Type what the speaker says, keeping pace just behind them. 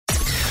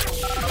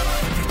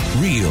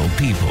Real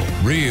people,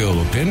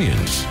 real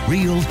opinions,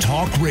 real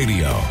talk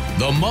radio.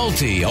 The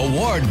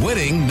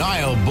multi-award-winning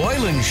Niall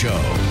Boylan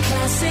Show.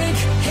 Classic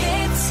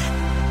hits.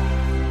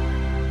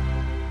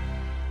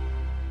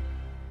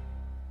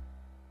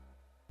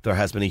 There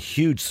has been a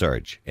huge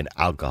surge in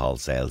alcohol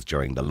sales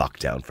during the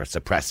lockdown for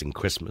suppressing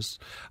Christmas,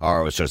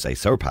 or should I say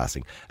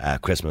surpassing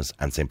Christmas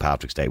and St.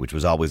 Patrick's Day, which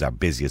was always our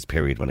busiest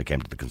period when it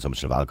came to the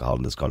consumption of alcohol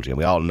in this country. And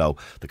we all know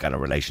the kind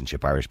of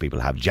relationship Irish people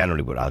have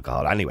generally with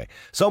alcohol anyway.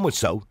 So much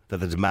so that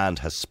the demand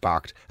has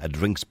sparked a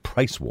drinks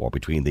price war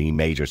between the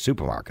major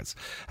supermarkets.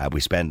 We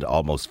spend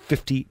almost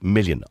 50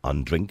 million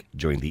on drink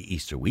during the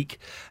Easter week,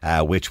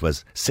 which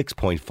was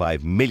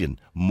 6.5 million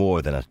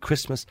more than at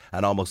Christmas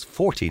and almost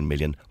 14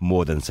 million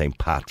more than St.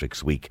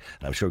 Patrick's week.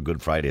 And I'm sure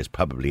Good Friday is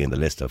probably in the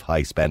list of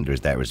high spenders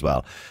there as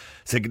well.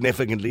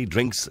 Significantly,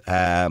 drinks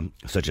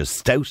such as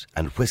stout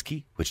and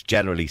whiskey, which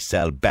generally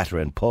sell better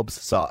in pubs,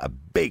 saw a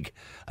big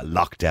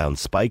lockdown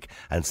spike,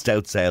 and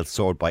stout sales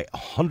soared by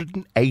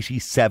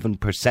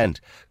 187%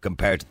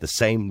 compared to the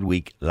same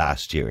week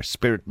last year.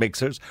 Spirit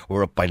mixers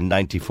were up by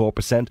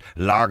 94%,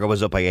 lager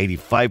was up by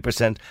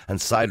 85%,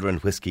 and cider and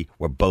whiskey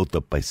were both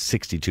up by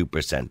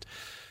 62%.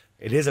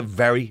 It is a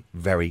very,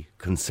 very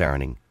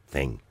concerning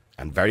thing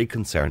and very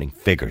concerning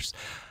figures.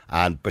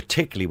 And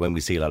particularly when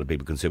we see a lot of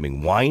people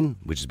consuming wine,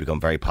 which has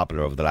become very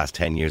popular over the last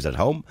 10 years at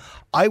home.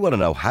 I want to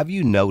know, have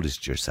you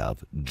noticed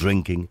yourself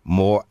drinking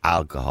more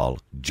alcohol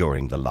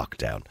during the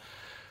lockdown?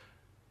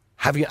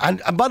 Have you? And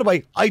by the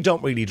way, I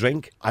don't really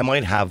drink. I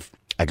might have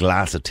a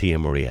glass of Tia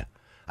Maria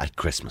at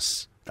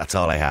Christmas. That's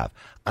all I have.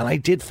 And I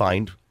did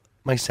find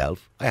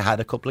myself, I had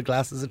a couple of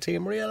glasses of Tia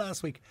Maria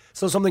last week.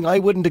 So something I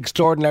wouldn't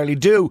extraordinarily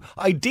do,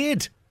 I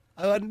did.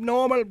 I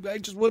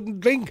just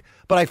wouldn't drink.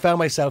 But I found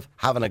myself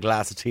having a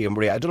glass of Tia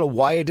Maria. I don't know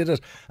why I did it.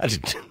 I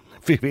didn't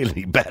feel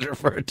any better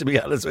for it, to be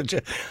honest with you.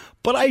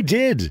 But I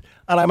did.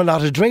 And I'm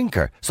not a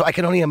drinker. So I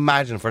can only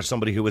imagine for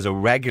somebody who is a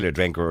regular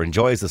drinker or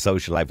enjoys the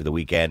social life of the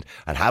weekend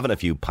and having a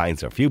few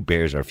pints or a few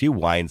beers or a few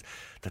wines,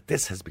 that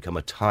this has become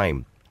a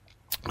time.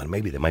 And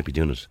maybe they might be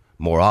doing it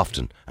more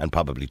often and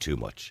probably too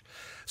much.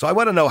 So I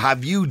want to know,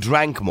 have you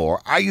drank more?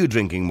 Are you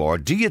drinking more?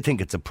 Do you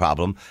think it's a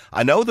problem?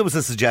 I know there was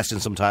a suggestion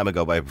some time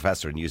ago by a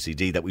professor in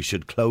UCD that we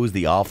should close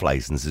the off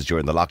licences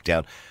during the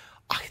lockdown.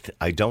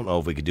 I don't know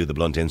if we could do the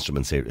blunt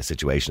instrument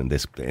situation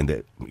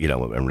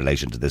in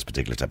relation to this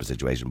particular type of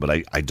situation, but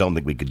I don't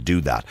think we could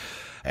do that.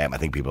 I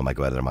think people might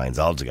go out of their minds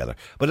altogether.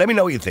 But let me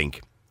know what you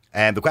think.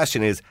 And the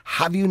question is,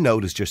 have you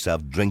noticed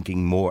yourself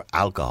drinking more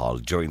alcohol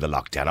during the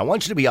lockdown? I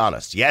want you to be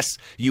honest. Yes,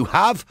 you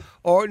have,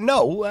 or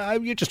no,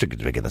 you're just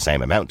drinking the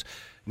same amount.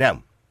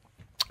 Now,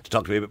 to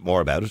talk to me a bit more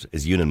about it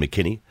is Ewan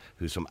McKinney,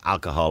 who's from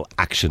Alcohol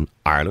Action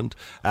Ireland.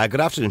 Good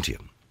afternoon to you.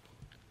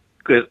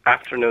 Good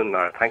afternoon,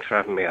 Niall. Thanks for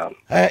having me on.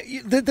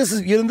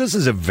 This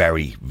is a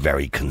very,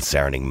 very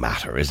concerning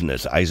matter, isn't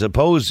it? I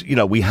suppose,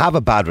 we have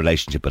a bad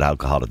relationship with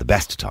alcohol at the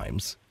best of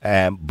times,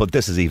 but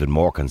this is even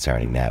more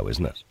concerning now,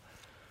 isn't it?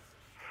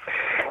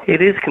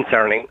 It is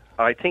concerning.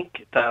 I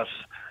think that,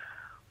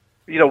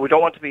 we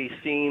don't want to be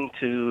seen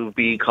to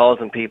be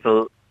causing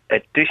people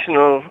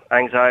additional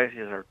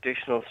anxieties or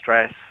additional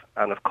stress.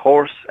 And of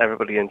course,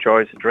 everybody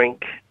enjoys a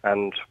drink.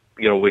 And,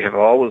 we have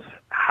always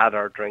had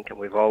our drink and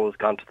we've always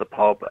gone to the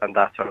pub and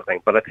that sort of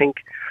thing. But I think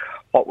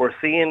what we're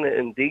seeing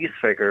in these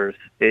figures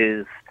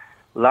is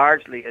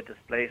largely a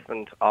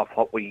displacement of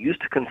what we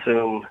used to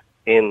consume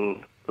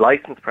in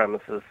licensed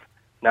premises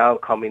now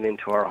coming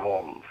into our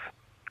homes.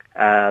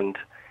 And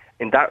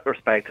in that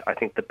respect, I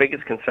think the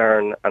biggest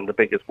concern and the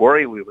biggest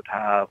worry we would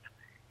have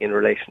in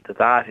relation to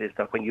that is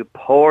that when you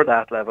pour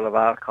that level of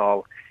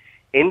alcohol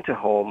into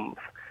homes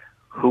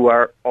who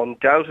are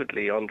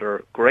undoubtedly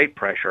under great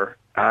pressure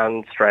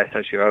and stress,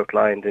 as you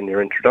outlined in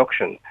your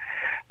introduction,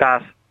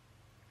 that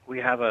we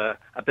have a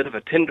bit of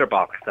a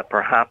tinderbox that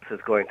perhaps is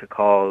going to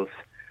cause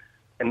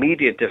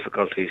immediate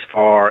difficulties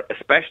for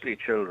especially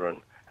children.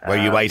 Where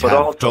you might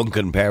have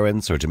drunken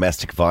parents or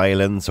domestic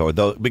violence, or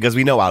because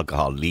we know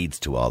alcohol leads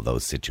to all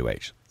those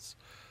situations.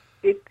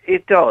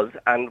 It does,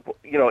 and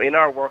in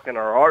our work, in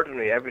our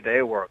ordinary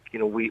everyday work,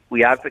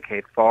 we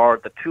advocate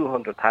for the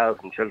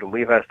 200,000 children.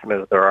 We've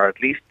estimated there are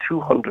at least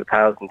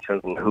 200,000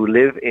 children who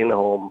live in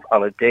homes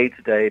on a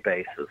day-to-day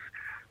basis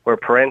where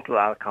parental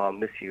alcohol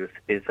misuse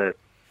is a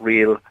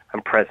real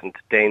and present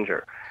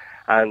danger.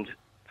 And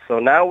so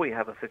now we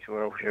have a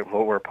situation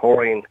where we're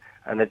pouring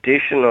an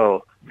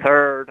additional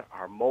third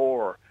or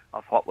more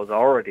of what was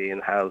already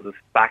in houses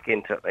back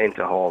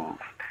into homes.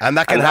 And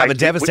that can have a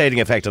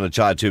devastating effect on a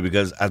child too,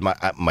 because as my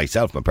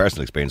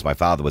personal experience, my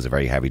father was a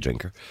very heavy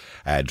drinker,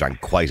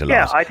 drank quite a lot.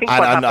 Yeah, I think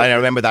and I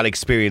remember that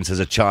experience as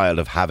a child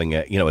of having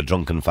a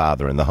drunken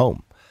father in the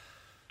home.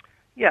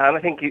 Yeah, and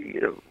I think thank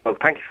you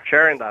for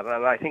sharing that.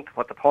 And I think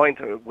what the point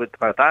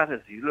about that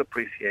is, you'll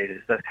appreciate,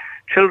 is that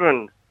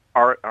children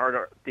are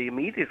the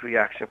immediate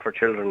reaction for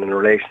children in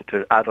relation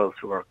to adults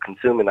who are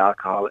consuming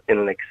alcohol in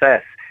an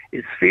excess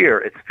is fear.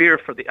 It's fear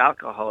for the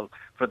alcohol,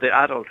 for the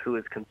adult who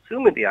is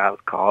consuming the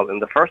alcohol in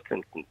the first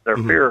instance.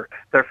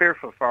 They're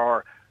fearful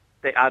for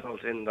the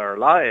adult in their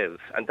lives.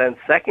 And then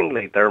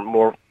secondly,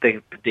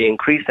 they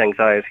increase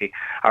anxiety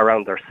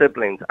around their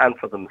siblings and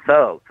for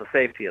themselves, the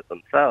safety of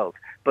themselves.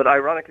 But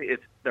ironically,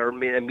 their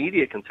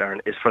immediate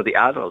concern is for the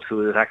adult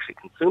who is actually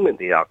consuming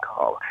the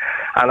alcohol.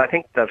 And I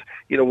think that,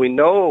 we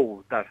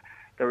know that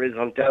there is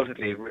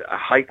undoubtedly a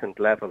heightened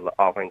level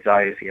of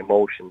anxiety,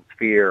 emotions,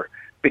 fear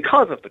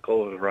because of the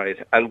COVID, right?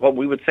 And what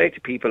we would say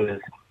to people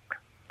is,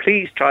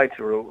 please try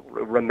to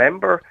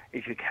remember,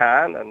 if you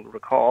can, and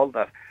recall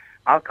that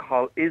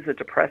alcohol is a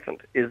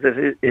depressant. It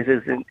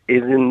is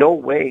in no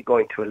way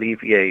going to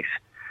alleviate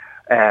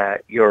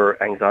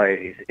your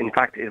anxieties. In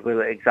fact, it will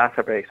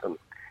exacerbate them.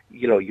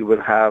 You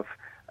will have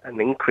an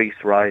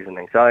increased rise in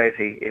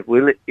anxiety. It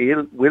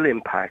will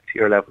impact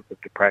your levels of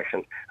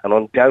depression and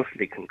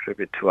undoubtedly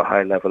contribute to a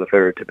high level of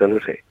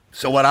irritability.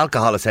 So what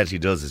alcohol essentially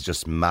does is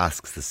just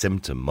masks the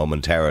symptom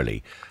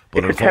momentarily.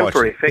 But it's a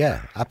temporary fix.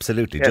 Yeah,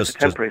 absolutely. Yeah,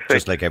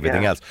 just like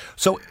everything else.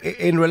 So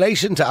in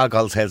relation to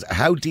alcohol sales,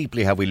 how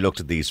deeply have we looked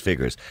at these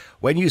figures?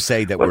 When you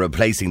say that we're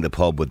replacing the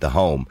pub with the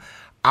home,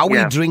 are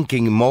we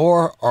drinking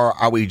more or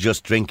are we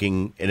just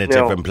drinking in a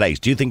different place?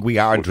 Do you think we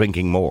are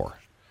drinking more?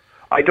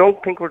 I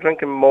don't think we're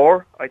drinking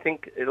more. I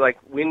think,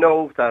 we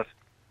know that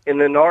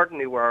in an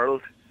ordinary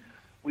world,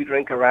 we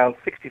drink around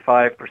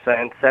 65%,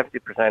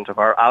 70% of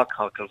our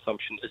alcohol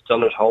consumption is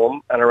done at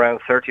home, and around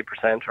 30%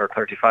 or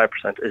 35%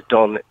 is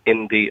done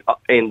in the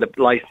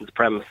licensed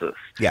premises.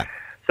 Yeah.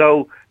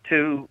 So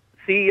to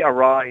see a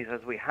rise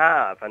as we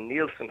have, and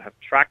Nielsen have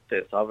tracked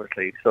this,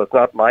 obviously, so it's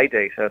not my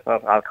data, it's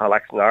not Alcohol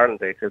Action Ireland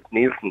data, it's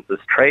Nielsen's,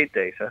 it's trade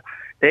data.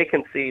 They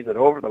can see that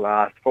over the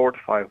last 4 to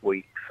 5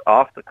 weeks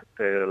of the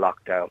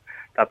lockdown,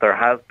 that there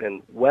has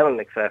been well in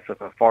excess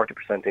of a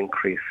 40%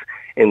 increase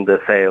in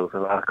the sales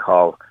of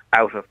alcohol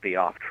out of the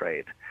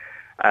off-trade.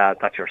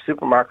 That's your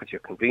supermarkets, your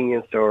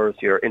convenience stores,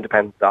 your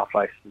independent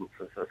off-licenses,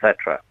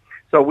 etc.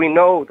 So we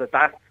know that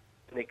that's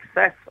in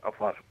excess of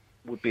what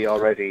would be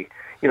already,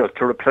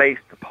 to replace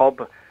the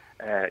pub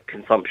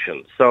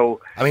consumption. So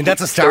I mean,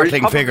 that's a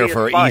startling figure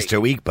for Easter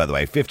week, by the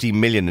way. 50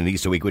 million in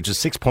Easter week, which is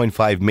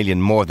 6.5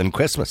 million more than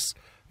Christmas.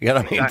 You know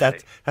what I mean?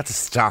 Exactly. That's a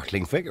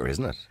startling figure,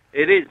 isn't it?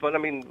 It is, but I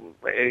mean,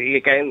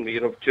 again,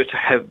 just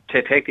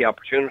to take the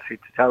opportunity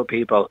to tell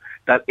people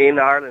that in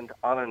Ireland,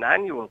 on an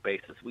annual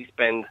basis, we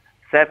spend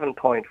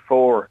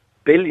 7.4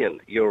 billion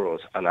euros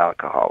on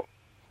alcohol.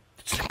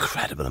 It's an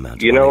incredible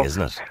amount of money,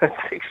 isn't it? It's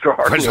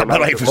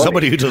extraordinary. For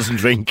somebody who doesn't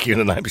drink,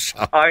 I'm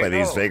shocked by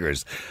these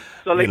figures.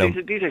 So,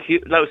 these are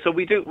huge. No, so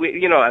we do,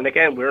 and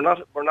again, we're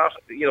not,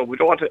 we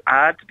don't want to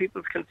add to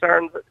people's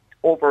concerns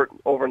over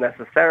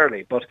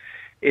necessarily, but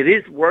it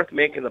is worth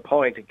making the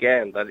point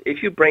again that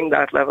if you bring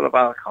that level of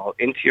alcohol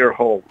into your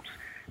homes,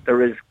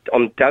 there is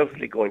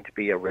undoubtedly going to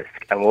be a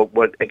risk. And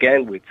what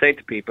again we'd say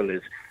to people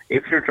is,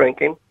 if you're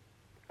drinking,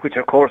 which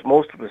of course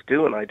most of us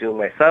do, and I do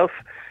myself,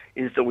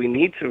 is that we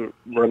need to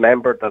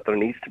remember that there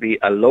needs to be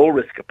a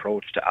low-risk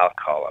approach to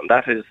alcohol, and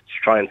that is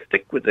to try and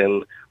stick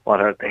within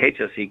what are the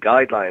HSE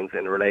guidelines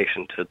in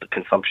relation to the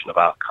consumption of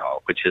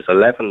alcohol, which is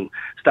 11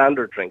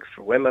 standard drinks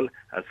for women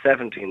and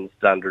 17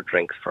 standard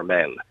drinks for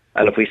men.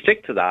 And if we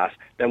stick to that,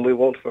 then we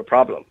won't have a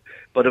problem.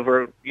 But if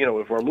we're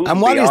moving,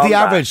 and what is the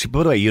average?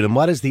 By the way, Ewan,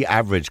 what is the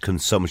average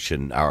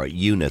consumption or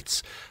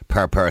units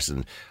per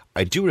person?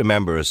 I do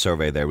remember a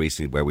survey there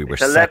recently where we were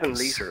 11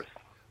 litres.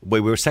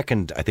 We were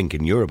second, I think,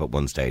 in Europe at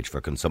one stage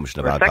for consumption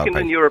of alcohol.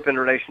 Second in Europe in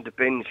relation to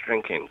binge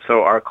drinking.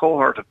 So our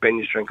cohort of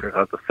binge drinkers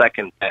are the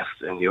second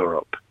best in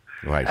Europe.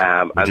 Right,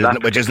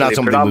 which is not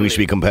something we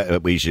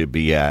should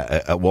be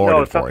awarded for.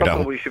 No, it's not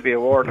something we should be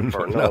awarded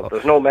for. No,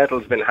 there's no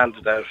medals been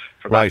handed out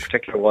for that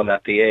particular one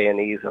at the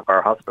A&Es of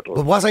our hospitals.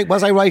 But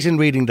was I right in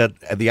reading that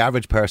the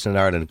average person in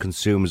Ireland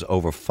consumes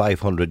over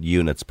 500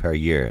 units per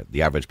year?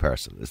 The average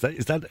person, is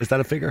that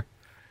a figure?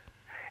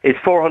 It's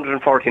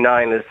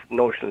 449 is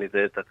notionally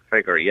the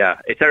figure, yeah.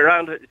 It's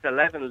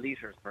 11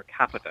 litres per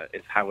capita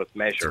is how it's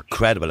measured. It's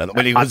incredible.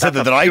 And you said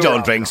that I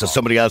don't drink, so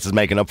somebody else is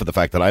making up for the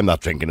fact that I'm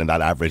not drinking in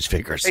that average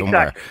figure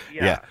somewhere. Exactly,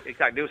 yeah.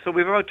 Exactly. So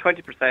we've about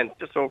 20%,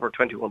 just over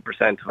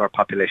 21% of our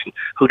population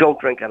who don't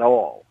drink at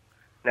all,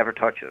 never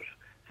touch it.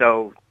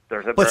 So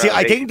there's a... But see,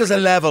 I think there's a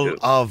level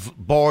of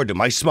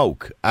boredom. I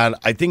smoke, and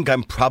I think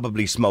I'm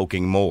probably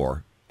smoking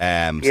more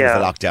since the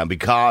lockdown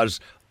because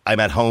I'm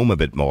at home a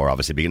bit more,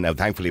 obviously. Now,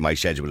 thankfully, my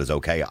schedule is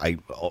okay.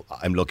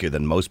 I'm luckier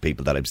than most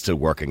people that I'm still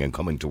working and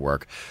coming to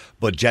work.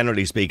 But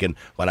generally speaking,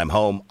 when I'm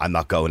home, I'm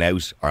not going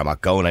out or I'm not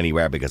going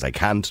anywhere because I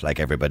can't, like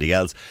everybody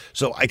else.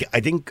 So I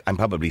think I'm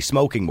probably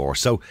smoking more.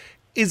 So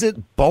is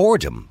it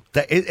boredom?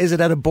 Is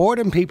it out of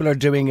boredom people are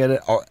doing it,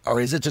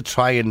 or is it to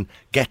try and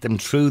get them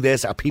through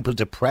this? Are people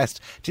depressed?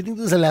 Do you think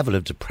there's a level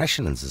of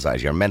depression in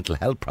society or mental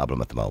health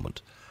problem at the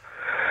moment?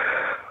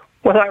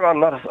 Well, I'm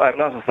not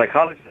a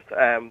psychologist,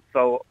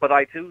 but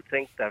I do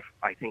think that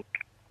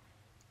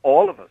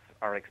all of us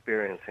are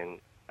experiencing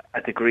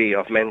a degree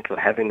of mental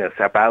heaviness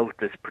about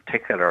this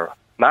particular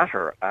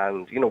matter,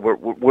 and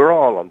we're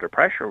all under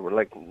pressure.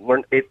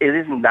 It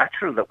isn't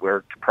natural that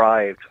we're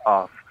deprived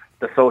of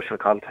the social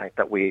contact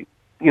that we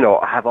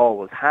have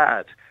always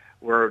had.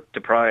 We're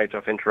deprived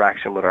of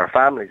interaction with our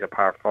families,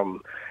 apart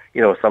from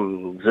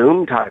some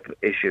Zoom type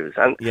issues.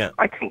 And Yeah.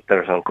 I think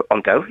there's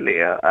undoubtedly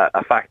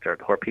a factor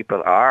where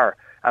people are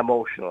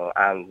emotional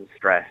and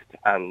stressed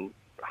and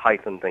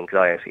heightened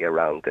anxiety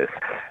around this.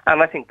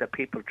 And I think that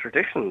people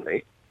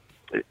traditionally,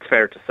 it's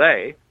fair to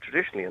say,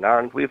 traditionally in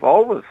Ireland, we've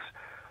always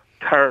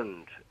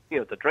turned,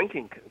 the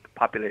drinking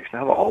population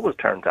have always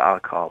turned to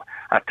alcohol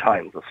at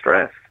times of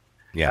stress.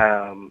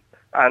 Yeah.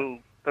 And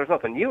there's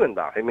nothing new in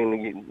that. I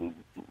mean,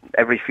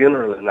 every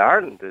funeral in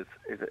Ireland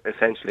is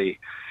essentially,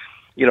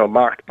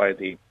 marked by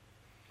the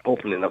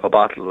opening of a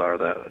bottle or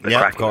the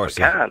cracking of a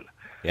can.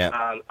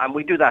 Yeah. And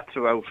we do that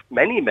throughout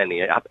many,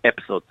 many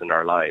episodes in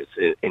our lives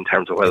in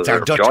terms of whether they're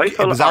It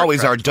joyful. was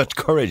always our Dutch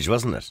courage,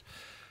 wasn't it?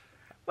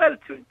 Well,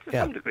 to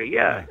some degree,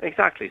 yeah,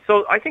 exactly.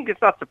 So I think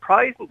it's not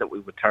surprising that we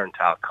would turn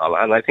to alcohol.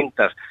 And I think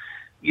that,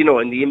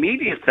 in the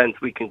immediate sense,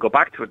 we can go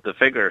back to the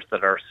figures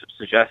that are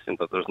suggesting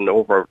that there's an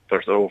over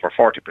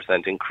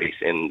 40% increase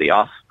in the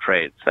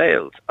off-trade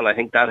sales. And I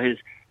think that is,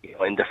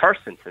 in the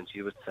first instance,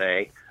 you would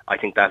say, I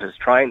think that is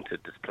trying to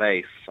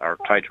displace or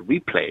try to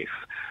replace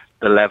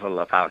the level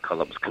of alcohol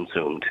that was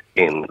consumed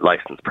in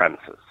licensed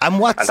premises. And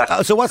what's the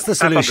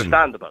solution?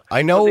 That's understandable.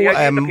 I know.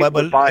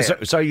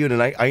 Sorry,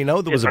 Ewan, I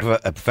know there was a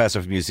professor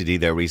from UCD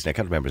there recently. I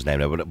can't remember his name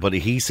now, but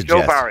he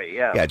suggested Joe Barry.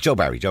 Yeah, Joe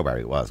Barry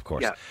it was, of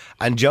course. Yeah.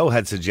 And Joe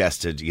had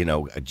suggested,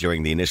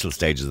 during the initial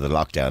stages of the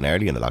lockdown,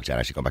 early in the lockdown,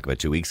 actually going back about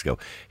 2 weeks ago,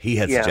 he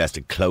had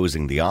suggested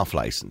closing the off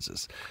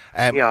licenses.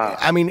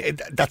 I mean,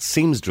 that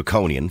seems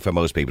draconian for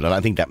most people, and I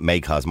think that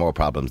may cause more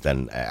problems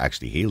than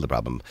actually heal the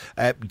problem.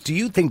 Do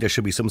you think there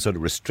should be some sort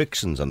of restrictions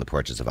on the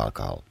purchase of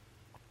alcohol?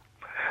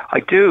 I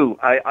do.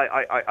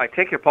 I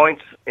take your point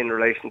in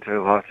relation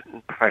to what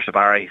Professor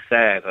Barry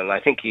said, and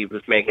I think he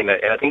was making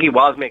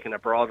a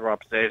broader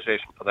observation,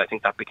 but I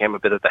think that became a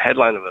bit of the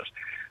headline of it.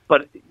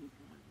 But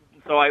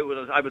so I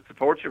would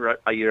support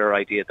your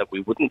idea that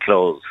we wouldn't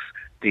close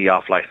the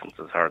off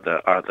licenses or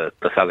the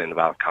selling of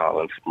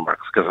alcohol in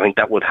supermarkets, because I think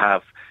that would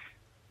have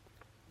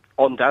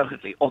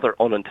undoubtedly other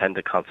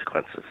unintended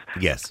consequences.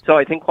 Yes. So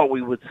I think what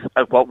we would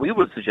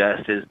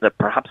suggest is that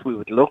perhaps we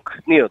would look,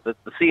 the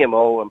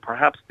CMO and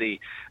perhaps the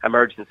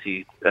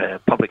emergency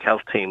public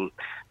health team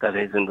that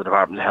is in the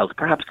Department of Health,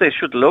 perhaps they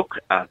should look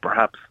at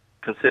perhaps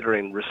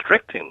considering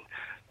restricting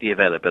the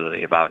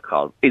availability of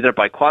alcohol, either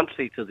by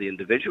quantity to the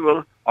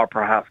individual or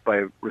perhaps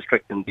by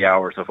restricting the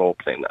hours of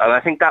opening. And I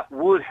think that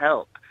would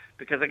help,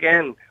 because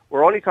again,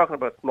 we're only talking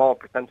about small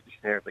percentages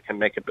here that can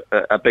make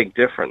a big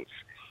difference.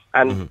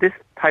 And this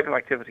type of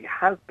activity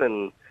has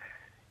been,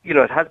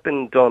 it has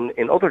been done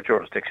in other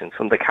jurisdictions,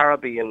 from the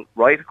Caribbean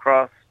right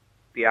across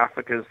the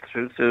Africas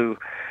through to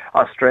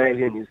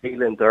Australia, New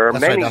Zealand. There are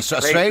many places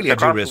Australia do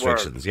across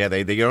restrictions. Yeah,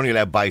 you're only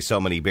allowed to buy so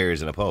many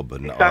beers in a pub.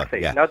 And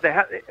exactly. Now,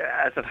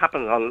 as it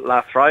happened on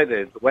last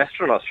Friday,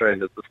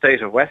 the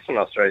state of Western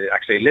Australia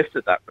actually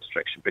lifted that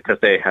restriction because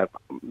they have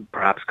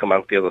perhaps come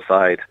out the other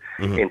side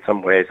in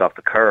some ways off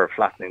the curve,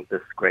 flattening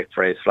this great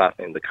phrase,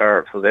 flattening the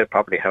curve. So they've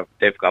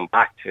gone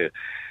back to.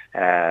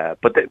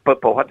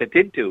 But what they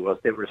did do was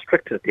they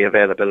restricted the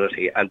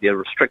availability and they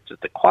restricted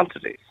the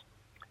quantities.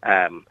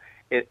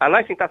 And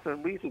I think that's a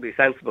reasonably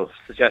sensible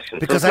suggestion.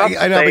 Because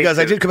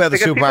I did come out of the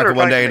supermarket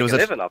one day and it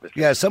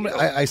was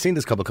I seen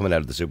this couple coming out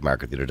of the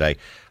supermarket the other day,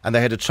 and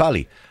they had a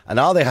trolley, and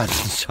all they had in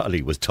the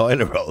trolley was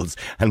toilet rolls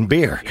and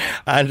beer,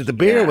 and the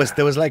beer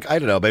there was like, I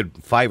don't know, about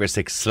 5 or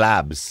 6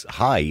 slabs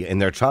high in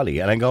their trolley,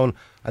 and I'm going,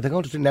 are they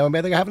going to drink now?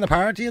 Are they having a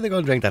party? Or are they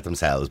going to drink that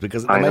themselves?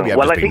 Because maybe I'm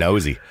just being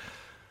nosy.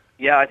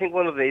 Yeah, I think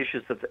one of the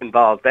issues that's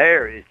involved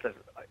there is that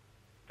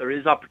there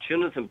is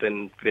opportunism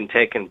been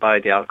taken by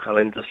the alcohol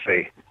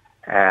industry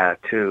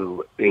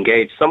to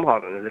engage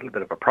somewhat in a little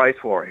bit of a price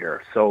war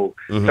here. So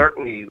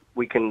certainly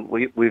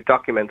we've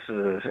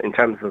documented it in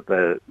terms of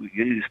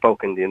you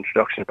spoke in the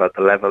introduction about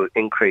the level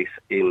increase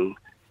in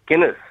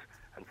Guinness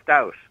and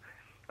Stout,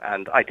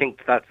 and I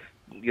think that's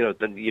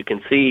you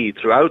can see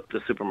throughout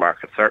the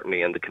supermarket,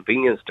 certainly in the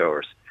convenience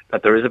stores,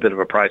 that there is a bit of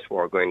a price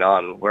war going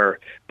on,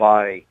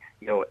 whereby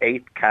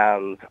 8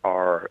 cans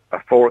or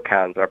 4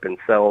 cans are being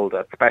sold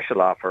at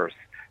special offers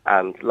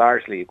and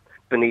largely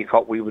beneath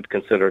what we would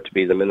consider to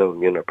be the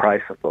minimum unit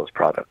price of those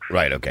products.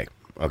 Right, okay.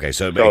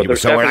 So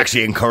we're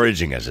actually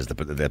encouraging it is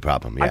the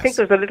problem, yes. I think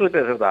there's a little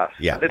bit of that.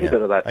 Yeah, a little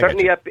bit of that.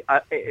 Certainly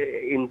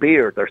in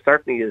beer, there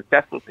certainly is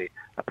definitely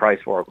a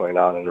price war going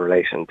on in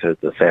relation to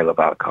the sale of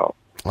alcohol.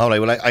 All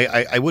right, well,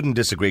 I wouldn't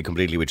disagree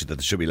completely with you that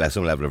there should be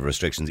some level of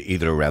restrictions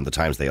either around the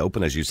times they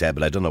open, as you said,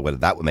 but I don't know whether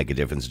that would make a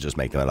difference and just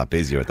make them a lot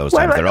busier at those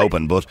times they're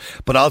open,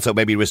 but also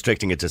maybe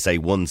restricting it to, say,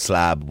 1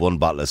 slab, 1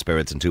 bottle of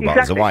spirits and 2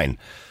 bottles of wine.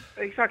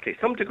 Exactly.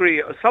 Some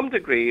degree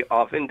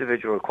of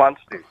individual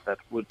quantities that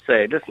would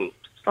say, listen,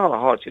 Stella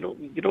Hodge, you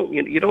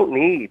don't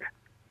need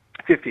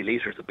 50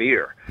 litres of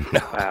beer.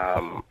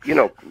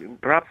 No.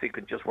 Perhaps you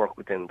could just work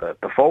within the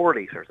 4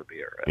 litres of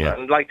beer. Yeah.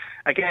 And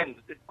again,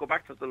 go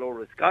back to the low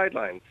risk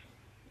guidelines.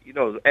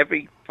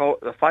 Every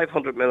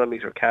 500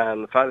 milliliter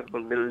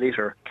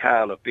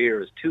can of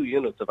beer is 2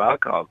 units of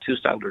alcohol, 2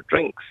 standard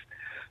drinks.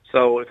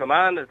 So if a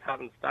man is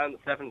having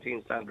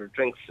 17 standard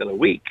drinks in a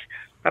week,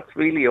 that's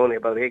really only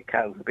about 8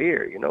 cans of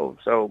beer,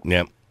 So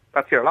yeah.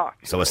 That's your lot.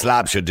 So a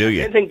slab should do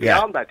you. Anything Yeah.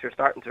 beyond that, you're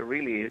starting to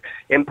really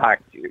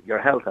impact your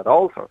health at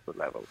all sorts of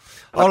levels.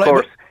 Oh, Of like-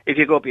 course, if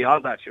you go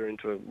beyond that, you're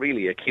into a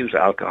really acute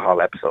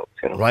alcohol episode.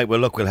 You know? Right, well,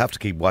 look, we'll have to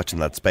keep watching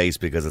that space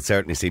because it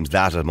certainly seems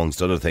that,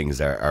 amongst other things,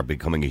 are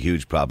becoming a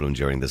huge problem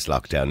during this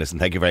lockdown. Listen,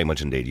 thank you very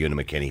much indeed, Una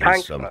McKinney, who's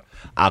Thanks, from Matt.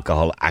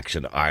 Alcohol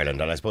Action Ireland.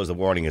 And I suppose the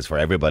warning is for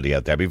everybody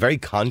out there. Be very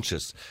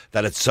conscious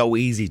that it's so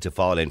easy to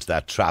fall into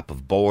that trap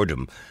of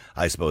boredom,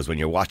 I suppose, when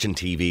you're watching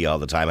TV all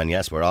the time. And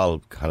yes, we're all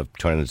kind of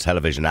turning into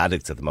television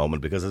addicts at the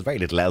moment because there's very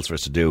little else for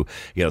us to do.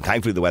 You know,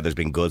 thankfully the weather's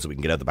been good so we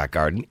can get out the back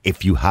garden.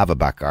 If you have a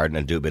back garden,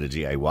 and do a bit of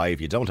DIY. If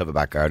you don't have a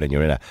back garden,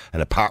 you're in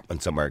an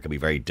apartment somewhere, it can be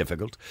very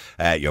difficult.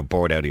 You're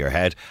bored out of your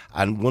head.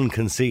 And one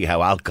can see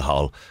how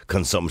alcohol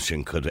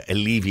consumption could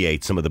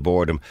alleviate some of the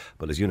boredom.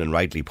 But as Ewan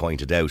rightly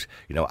pointed out,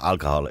 you know,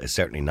 alcohol is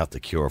certainly not the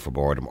cure for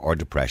boredom or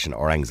depression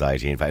or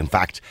anxiety. In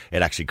fact,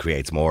 it actually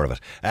creates more of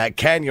it.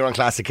 Ken, you're on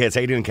Classic Hits.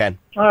 How you doing, Ken?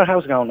 Oh,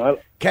 how's it going, Niall?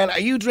 Ken, are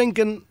you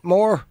drinking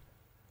more?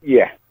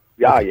 Yeah,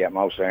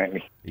 most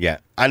certainly. Yeah.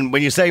 And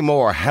when you say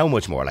more, how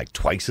much more? Like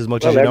twice as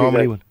much Well, as you every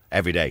normally day. would?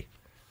 Every day.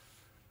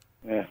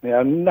 Yeah,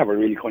 I never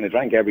really kind of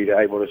drank every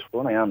day, but it's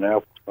when I am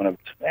now, kind of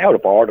out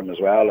of boredom as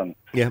well, and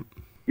Yeah.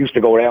 used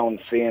to go around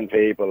seeing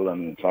people,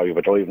 and so you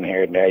were driving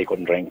here and there, you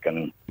couldn't drink,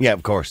 and Yeah,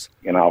 of course.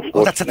 you know.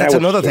 Well, but that's now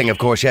another it's thing, just-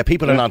 of course. Yeah,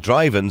 people are not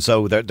driving,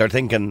 so they're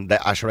thinking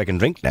that, sure, I can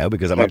drink now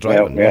because I'm not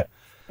driving. Yeah.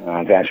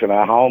 And then you're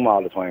at home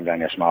all the time, then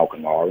you're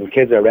smoking more. When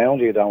kids are around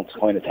you, don't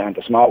kind of tend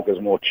to smoke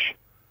as much.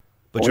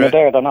 But When you're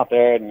there, they're not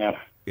there, and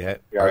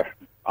you're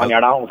on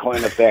your own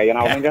kind of there, you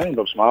know. When you end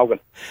up smoking.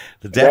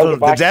 The devil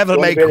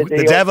doing a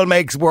bit of deal.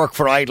 makes work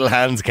for idle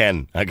hands,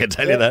 Ken. I can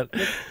tell you that.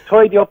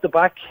 Tidy up the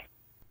back,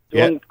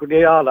 Yeah.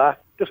 do all that.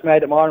 Just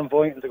made it more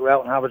inviting to go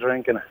out and have a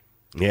drink, and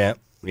Yeah,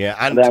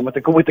 And then with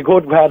the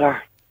good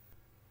weather,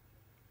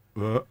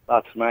 Uh,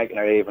 that's making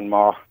it even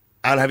more.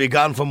 and have you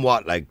gone from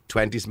what, like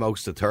 20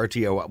 smokes to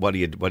 30, or what do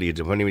you do?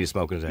 When are you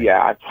smoking a day?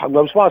 Yeah, I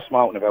was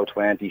smoking about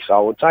 20,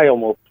 so I'd say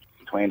I'm up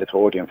between the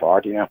 30 and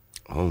 40 now.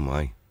 Oh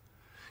my.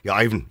 Yeah,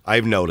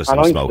 I've noticed And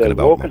I'm I'm smoking still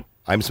about walking. more.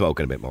 I'm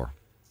smoking a bit more.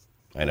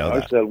 I know I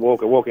that. still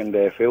work in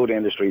the food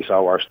industry,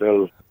 so we're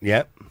still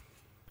Yeah.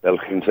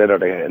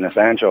 considered an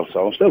essential.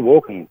 So I'm still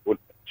working, but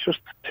it's just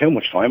too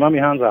much time on my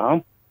hands at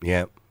home.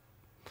 Yeah.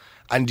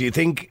 And do you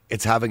think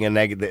it's having a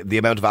negative, the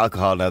amount of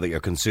alcohol now that you're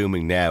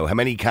consuming now, how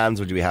many cans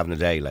would you be having a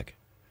day, like?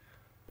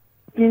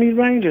 I mean,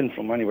 ranging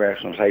from anywhere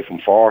from, say, from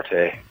 4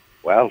 to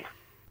 12.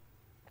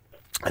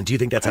 And do you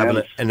think that's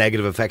having a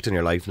negative effect on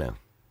your life now?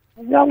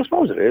 Yeah, I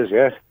suppose it is,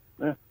 yeah.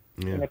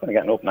 You're not going to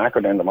get up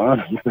knackered in the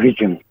morning. We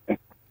can...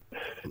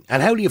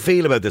 And how do you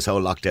feel about this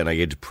whole lockdown? Are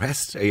you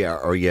depressed?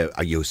 Are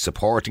you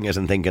supporting it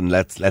and thinking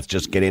let's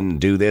just get in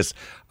and do this?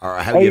 Or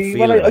how do you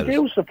feel I about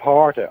do it?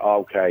 support it,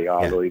 okay,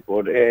 all right,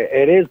 but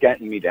it is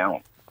getting me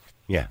down.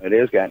 Yeah. It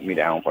is getting me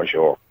down for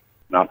sure.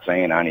 Not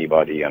saying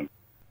anybody, and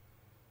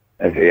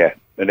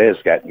it is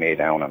getting me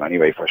down in any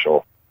way for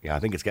sure. Yeah, I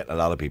think it's getting a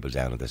lot of people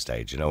down at this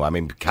stage. You know, I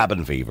mean,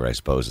 cabin fever, I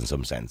suppose, in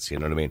some sense. You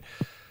know what I mean?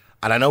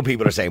 And I know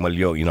people are saying, well,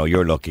 you know,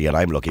 you're lucky and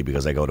I'm lucky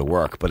because I go to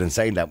work. But in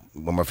saying that,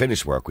 when we're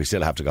finished work, we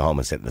still have to go home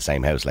and sit in the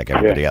same house like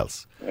everybody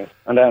else. Yeah.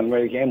 And then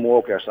when you in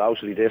work, you're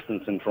socially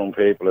distancing from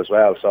people as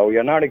well. So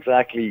you're not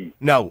exactly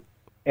No.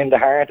 in the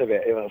heart of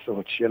it, as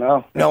such, you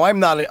know? No, I'm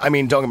not. I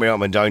mean, don't get me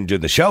wrong, I'm down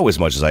doing the show as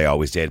much as I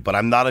always did, but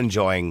I'm not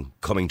enjoying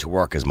coming to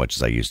work as much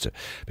as I used to.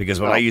 Because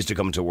when I used to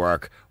come to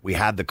work, we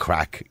had the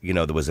crack. You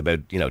know, there was about,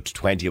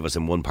 20 of us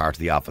in one part of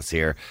the office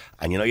here.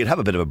 And, you'd have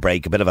a bit of a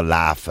break, a bit of a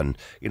laugh, and,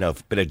 a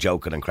bit of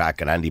joking and crack.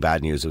 And Andy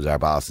Bad News, who's our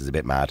boss, is a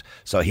bit mad.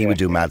 So he would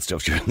do mad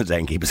stuff during the day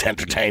and keep us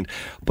entertained.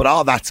 But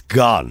all that's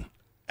gone.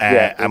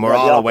 And we're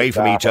all away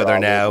from each other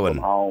now. And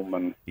home,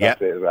 and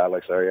that's it as well.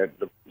 Like, sorry,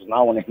 there's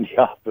no one in the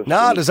office.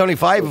 No, there's only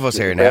 5 of us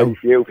here Very now.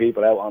 few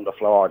people out on the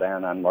floor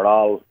then, and we're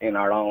all in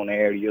our own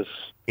areas.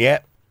 Yeah.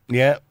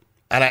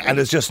 And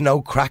there's just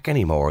no crack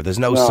anymore. There's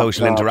no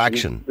social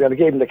interaction. Well,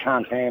 even the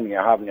canteen,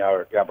 you're having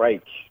your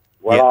break.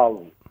 We're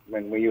all,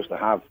 when we used to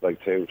have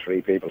like 2,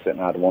 3 people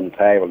sitting at one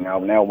table, now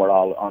we're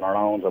all on our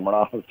own and we're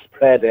all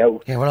spread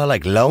out. Yeah, we're all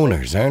like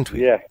loners, aren't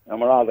we? Yeah,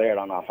 and we're all there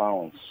on our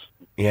phones.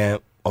 Yeah.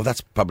 Oh,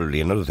 that's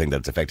probably another thing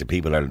that's affected.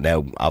 People are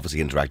now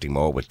obviously interacting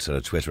more with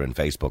Twitter and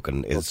Facebook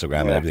and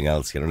Instagram and everything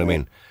else. You know what I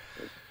mean?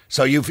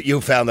 So you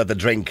found that the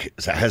drink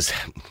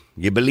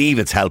you believe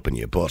it's helping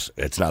you, but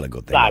it's not a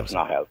good thing. That's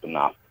not helping,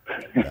 no.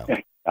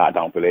 I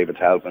don't believe it's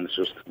helping. It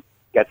just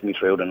gets me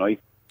through the night.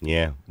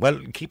 Yeah. Well,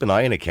 keep an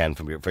eye on it, Ken,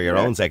 for your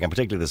own sake, and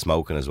particularly the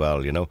smoking as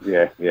well, you know?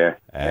 Yeah.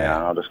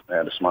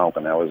 The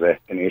smoking now is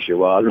an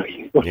issue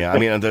already. Yeah, I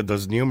mean, and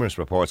there's numerous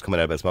reports coming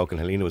out about smoking.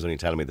 Helena was only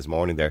telling me this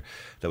morning there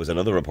was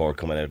another report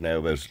coming out now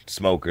about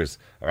smokers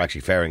are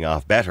actually faring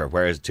off better,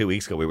 whereas 2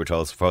 weeks ago we were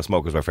told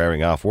smokers were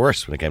faring off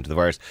worse when it came to the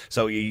virus.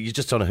 So you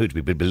just don't know who to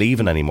be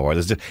believing anymore.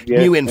 There's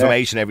new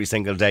information every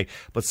single day.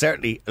 But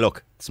certainly,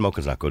 look,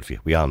 smoking's not good for you.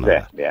 We all know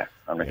that. Yeah.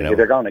 I mean, if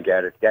you're going to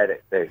get it.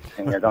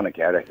 You're going to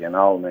get it, you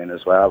know what I mean,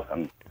 as well.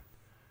 And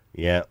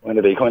when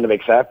they kind of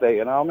accept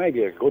it,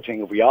 maybe a good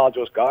thing if we all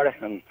just got it.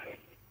 And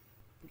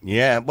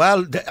yeah,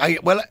 well,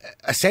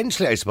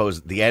 essentially, I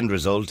suppose the end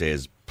result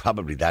is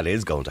probably that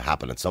is going to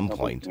happen at some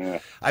point. Yeah.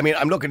 I mean,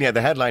 I'm looking at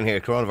the headline here,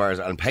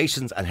 coronavirus on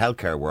patients and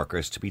healthcare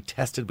workers to be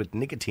tested with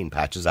nicotine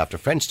patches after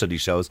French study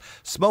shows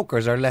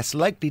smokers are less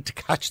likely to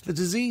catch the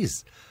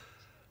disease.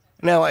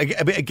 Now,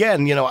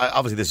 again, you know,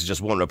 obviously this is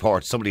just one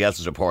report. Somebody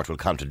else's report will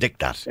contradict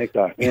that.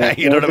 Exactly. Yeah.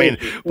 You know what I mean?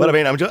 But I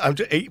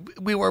mean,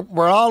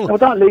 we're all... Well,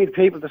 don't lead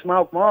people to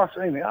smoke more.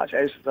 I mean,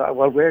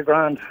 well, we're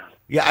grand.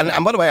 Yeah,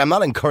 and by the way, I'm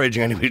not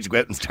encouraging anybody to go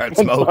out and start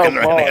smoking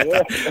or anything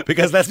like that,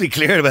 because let's be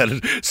clear about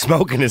it,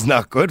 smoking is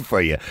not good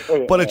for you.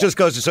 But it just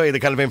goes to show you the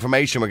kind of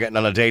information we're getting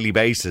on a daily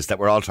basis that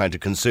we're all trying to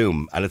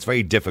consume, and it's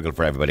very difficult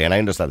for everybody, and I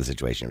understand the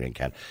situation you're in,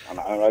 Ken.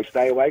 And I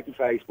stay away from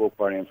Facebook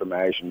for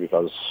information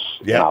because,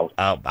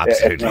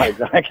 absolutely. it's not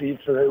exactly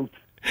true.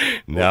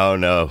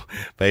 No.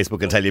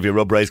 Facebook can tell you if you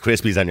rub Rice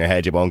Krispies on your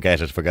head, you won't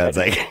get it, for God's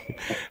sake.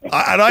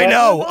 And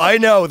I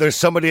know there's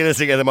somebody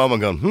listening at the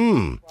moment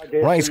going,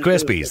 Rice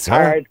Krispies. It's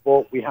hard,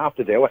 but we have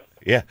to do it.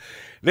 Yeah.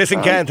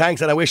 Listen, Ken,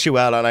 thanks, and I wish you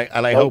well, and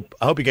I hope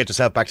you get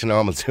yourself back to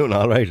normal soon,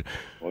 all right?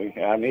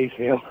 Yeah, me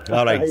too.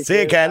 All right.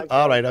 See you, Ken.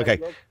 All right, okay.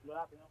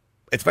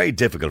 It's very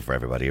difficult for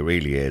everybody, it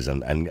really is,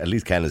 and at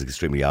least Ken is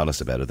extremely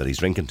honest about it, that he's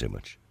drinking too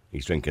much.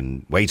 He's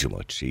drinking way too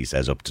much. He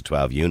says up to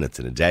 12 units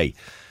in a day.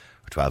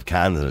 12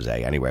 cans in a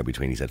day, anywhere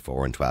between, he said,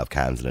 4 and 12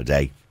 cans in a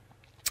day.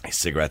 His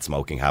cigarette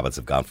smoking habits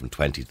have gone from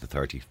 20 to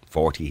 30,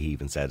 40, he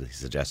even said, he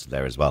suggested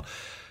there as well,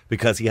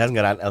 because he hasn't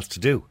got anything else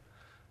to do.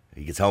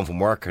 He gets home from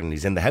work and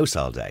he's in the house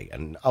all day,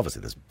 and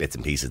obviously there's bits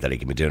and pieces that he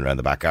can be doing around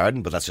the back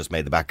garden, but that's just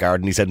made the back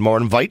garden, he said, more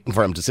inviting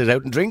for him to sit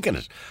out and drink in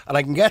it, and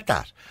I can get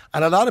that.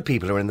 And a lot of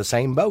people are in the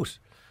same boat.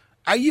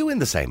 Are you in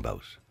the same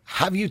boat?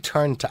 Have you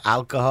turned to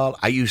alcohol?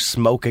 Are you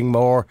smoking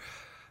more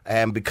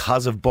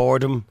because of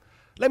boredom?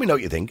 Let me know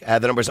what you think. The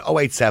number is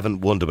 087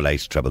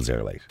 188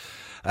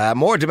 0008.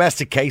 More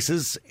domestic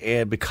cases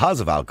because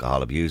of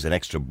alcohol abuse, an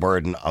extra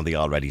burden on the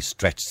already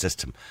stretched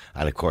system.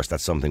 And of course,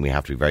 that's something we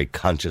have to be very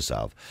conscious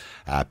of.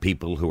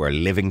 People who are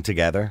living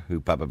together, who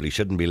probably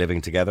shouldn't be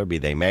living together, be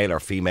they male or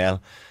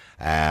female,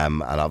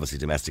 and obviously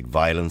domestic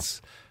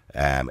violence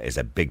is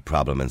a big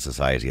problem in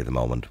society at the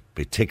moment,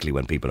 particularly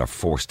when people are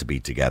forced to be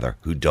together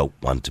who don't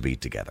want to be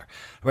together.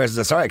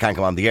 Whereas, sorry I can't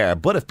come on the air,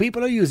 but if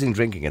people are using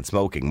drinking and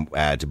smoking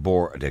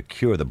to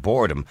cure the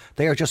boredom,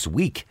 they are just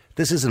weak.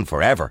 This isn't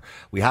forever.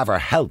 We have our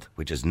health,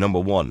 which is number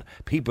one.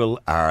 People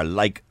are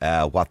like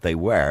what they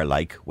were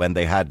like when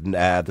they had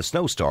the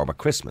snowstorm at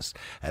Christmas.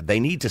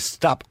 They need to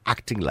stop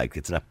acting like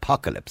it's an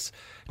apocalypse.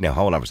 Now,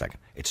 hold on for a second.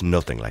 It's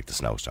nothing like the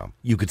snowstorm.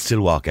 You could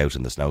still walk out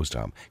in the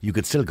snowstorm. You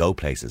could still go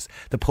places.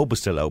 The pub was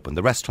still open.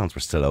 The restaurants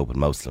were still open,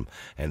 most of them,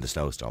 in the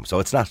snowstorm. So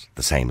it's not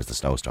the same as the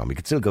snowstorm. You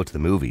could still go to the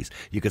movies.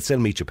 You could still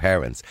meet your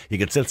parents. You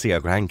could still see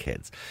your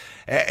grandkids.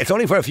 It's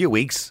only for a few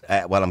weeks.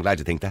 Well, I'm glad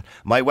you think that.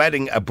 My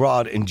wedding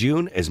abroad in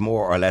June is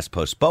more or less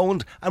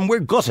postponed, and we're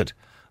gutted.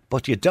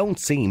 But you don't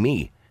see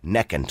me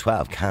necking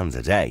 12 cans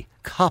a day.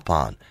 Cop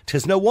on.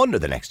 'Tis no wonder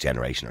the next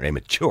generation are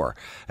immature,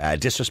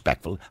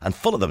 disrespectful and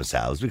full of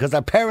themselves because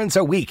their parents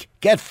are weak.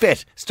 Get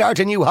fit. Start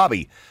a new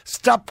hobby.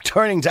 Stop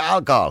turning to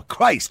alcohol.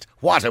 Christ,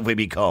 what have we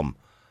become?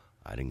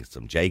 I think it's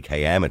some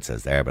JKM it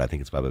says there, but I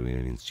think it's probably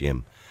means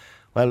Jim.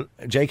 Well,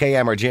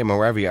 JKM or Jim or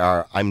wherever you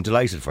are, I'm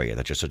delighted for you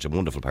that you're such a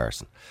wonderful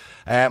person.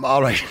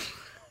 All right.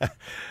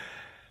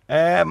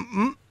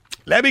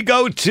 Let me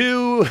go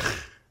to...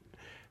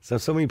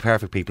 So many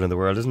perfect people in the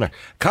world, isn't there?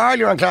 Carl,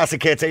 you're on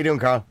Classic Hits. How you doing,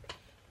 Carl?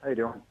 How you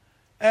doing?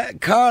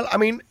 Carl, I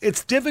mean,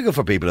 it's difficult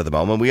for people at the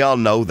moment. We all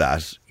know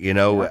that, you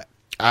know,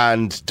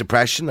 and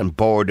depression and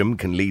boredom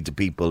can lead to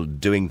people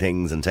doing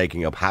things and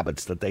taking up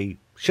habits that they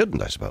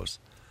shouldn't, I suppose.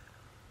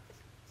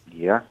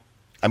 Yeah.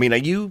 I mean,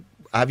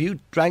 have you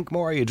drank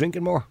more? Are you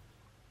drinking more?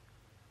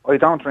 I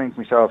don't drink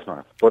myself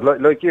now, but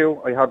like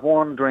you, I had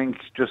one drink.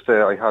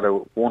 I had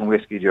one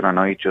whiskey the other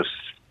night. Just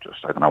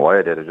I don't know why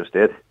I did. I just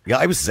did. Yeah,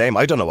 I was the same.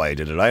 I don't know why I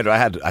did it either. I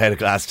had a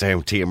glass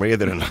of Tia Maria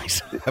the other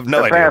night. I have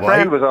no idea why. A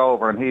friend was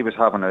over and he was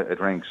having a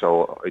drink,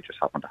 so I just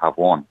happened to have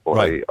one. But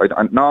right.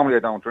 I normally I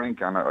don't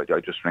drink, and I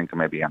just drink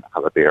maybe and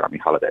have a beer on my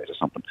holidays or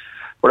something.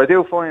 But I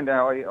do find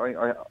out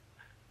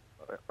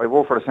I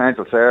work for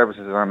Essential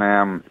Services,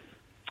 and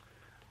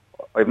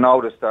I've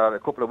noticed that a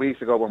couple of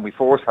weeks ago when we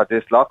first had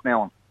this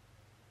lockdown,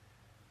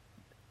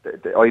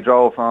 I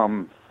drove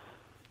from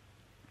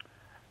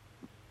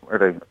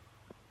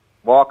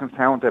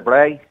Walkinstown to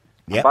Bray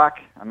and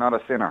back, and not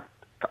a sinner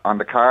on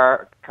the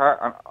car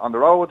on the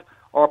road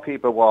or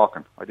people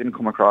walking. I didn't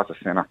come across a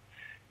sinner.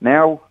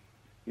 Now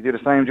you do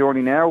the same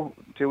journey now.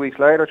 2 weeks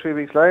later, 3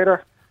 weeks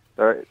later,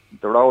 the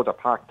roads are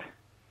packed,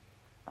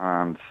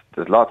 and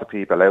there's lots of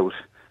people out.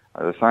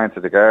 I was saying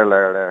to the girl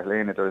there,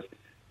 Helena, there's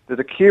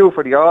a queue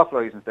for the off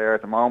licence there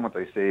at the moment.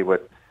 I see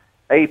with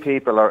 7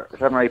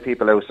 or 8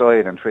 people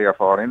outside and 3 or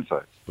 4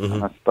 inside. Mm-hmm.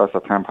 And that's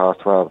at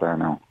 12:10 there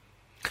now.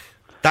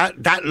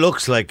 That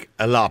looks like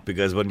a lot,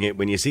 because when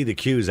you see the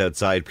queues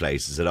outside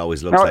places, it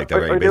always looks like they're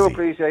very busy. I do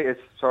appreciate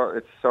it's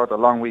sort of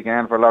a long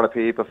weekend for a lot of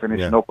people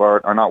finishing up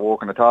or not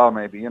working at all,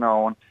 maybe, you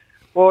know.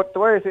 But the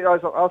way I see it, I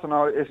also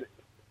know is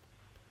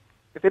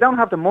if they don't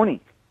have the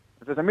money,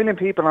 if there's a million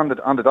people on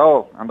the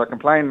dole and they're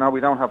complaining, no, we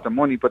don't have the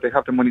money, but they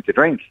have the money to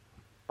drink.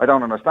 I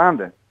don't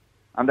understand it.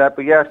 And that,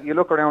 but yet you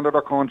look around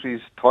other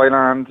countries,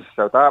 Thailand,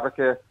 South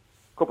Africa,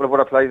 a couple of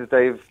other places,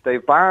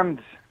 they've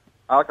banned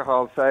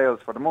alcohol sales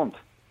for the month.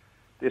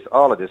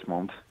 All of this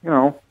month, you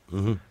know.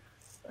 Mm-hmm.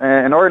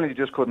 In Ireland, you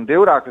just couldn't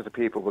do that because the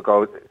people would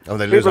go.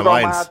 They lose their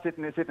minds.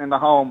 Mad sitting in the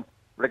home,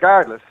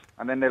 regardless,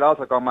 and then they'll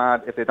also go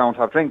mad if they don't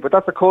have drink. But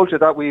that's a culture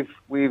that we've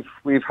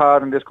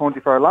had in this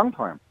country for a long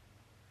time.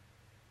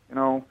 You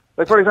know,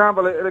 like for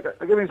example, I'll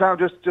give you an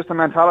example, just the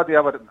mentality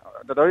of it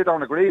that I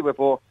don't agree with.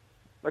 But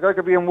like I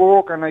could be in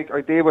work and I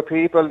deal with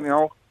people, you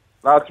know,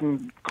 lads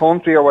from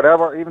country or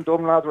whatever, even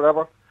Dublin lads,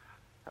 whatever.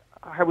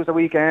 How was the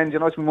weekend? You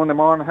know, it's Monday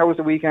morning. How was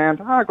the weekend?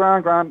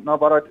 Grand. No,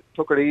 but I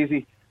took it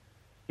easy.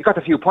 You got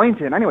a few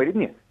points in anyway,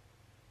 didn't you?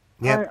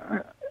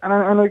 Yeah. And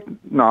I'm like,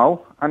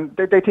 no. And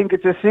they think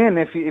it's a sin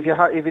if you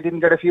didn't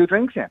get a few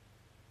drinks in.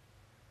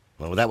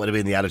 Well, that would have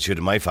been the attitude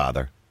of my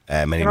father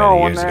many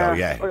years ago.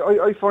 Yeah.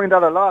 I find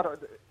that a lot.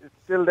 It's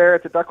still there.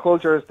 That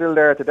culture is still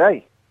there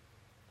today.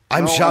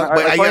 I'm shocked.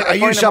 Are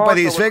you shocked by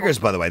these figures,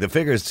 by the way? The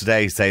figures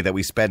today say that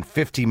we spent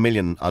 50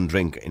 million on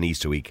drink in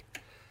Easter week.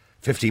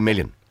 50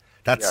 million.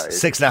 That's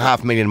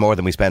 6.5 million more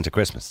than we spent at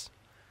Christmas.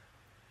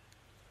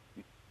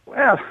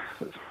 Well,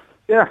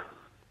 yeah.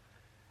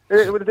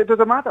 It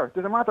doesn't matter. It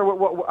doesn't matter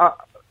what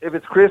if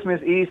it's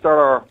Christmas, Easter,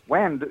 or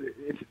when.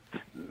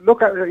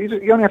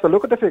 You only have to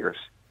look at the figures.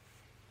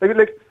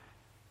 Like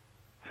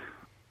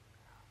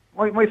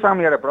my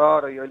family are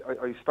abroad.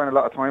 I spend a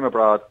lot of time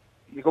abroad.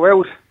 You go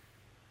out,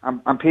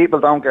 and people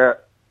don't go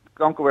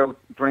out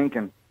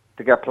drinking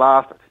to get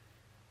plastered.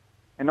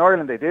 In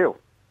Ireland, they do.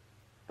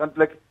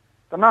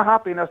 They're not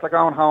happy unless they're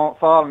going home,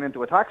 falling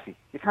into a taxi.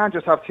 You can't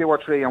just have 2 or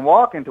 3 and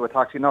walk into a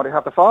taxi. No, they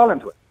have to fall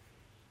into it.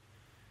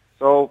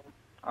 So,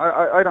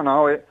 I don't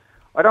know.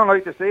 I don't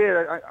like to see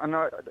it. I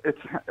know it's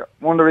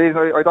one of the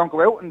reasons I don't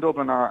go out in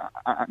Dublin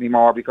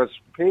anymore, because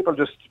people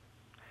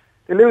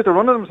they lose the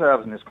run of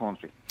themselves in this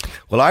country.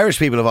 Well, Irish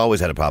people have always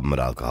had a problem with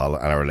alcohol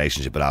and a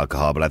relationship with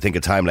alcohol, but I think a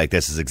time like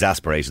this has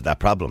exacerbated that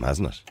problem,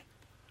 hasn't it?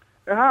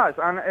 It has,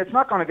 and it's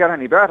not going to get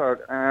any better.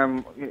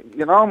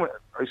 You know,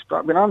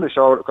 I've been on the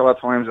show a couple of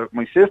times with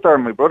my sister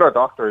and my brother are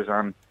doctors,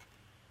 and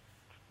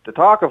the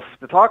talk of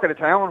the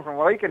town, from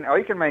what I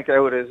can make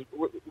out, is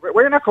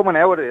we're not coming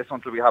out of this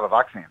until we have a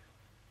vaccine.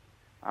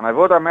 And I've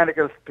other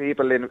medical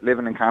people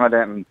living in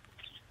Canada, and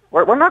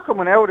we're not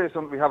coming out of this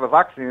until we have a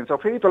vaccine. So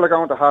people are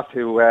going to have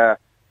to.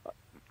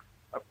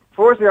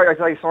 Firstly, I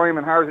say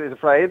Simon Harris is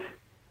afraid.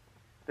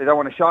 They don't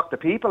want to shock the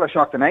people or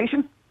shock the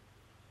nation.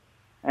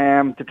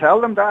 To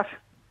tell them that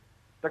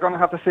they're going to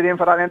have to sit in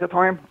for that length of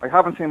time. I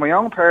haven't seen my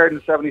own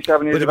parents,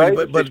 77 years of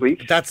age, this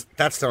week. That's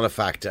not a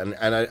fact. And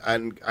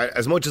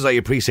as much as I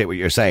appreciate what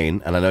you're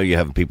saying, and I know you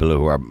have people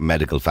who are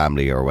medical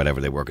family or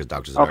whatever, they work as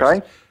doctors and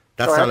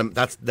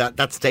nurses.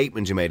 That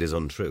statement you made is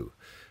untrue.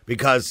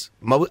 Because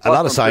a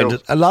lot of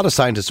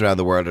scientists around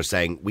the world are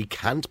saying we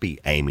can't be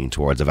aiming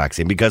towards a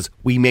vaccine because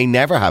we may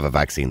never have a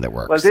vaccine that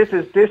works. Well, this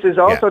is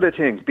also the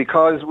thing,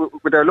 because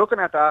they're looking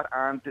at that,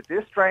 and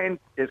this strain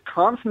is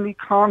constantly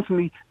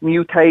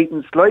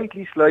mutating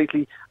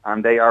slightly,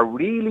 and they are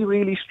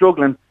really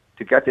struggling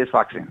to get this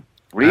vaccine.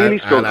 Really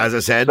struggling. And as I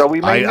said,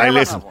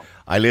 so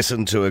I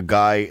listened to a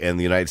guy in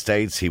the United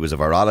States. He was a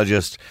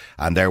virologist,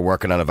 and they're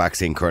working on a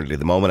vaccine currently at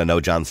the moment. I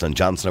know Johnson &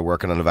 Johnson are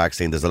working on a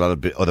vaccine. There's a lot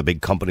of other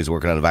big companies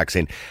working on a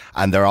vaccine,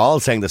 and they're all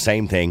saying the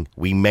same thing.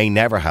 We may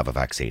never have a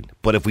vaccine,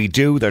 but if we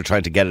do, they're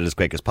trying to get it as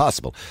quick as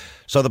possible.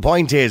 So the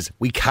point is,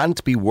 we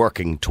can't be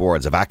working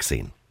towards a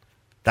vaccine.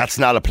 That's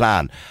not a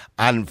plan.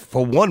 And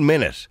for 1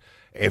 minute,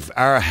 if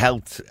our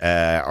health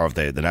or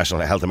the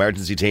National Health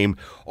Emergency Team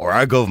or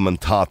our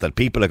government thought that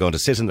people are going to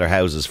sit in their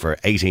houses for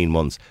 18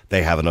 months,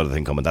 they have another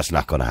thing coming. That's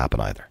not going to happen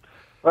either.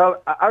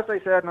 Well, as I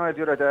said the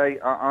other day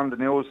on the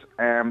news,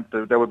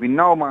 there will be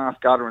no mass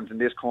gatherings in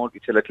this country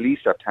till at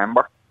least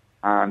September.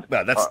 And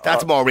well,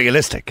 that's more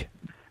realistic.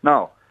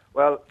 No.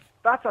 Well,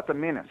 that's at the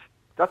minute.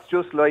 That's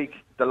just like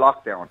the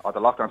lockdown, or the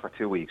lockdown for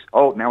 2 weeks.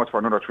 Oh, now it's for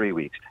another 3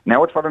 weeks.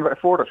 Now it's for another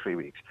 4 to 3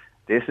 weeks.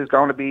 This is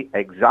going to be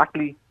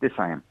exactly the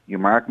same. You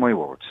mark my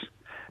words,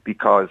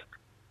 because.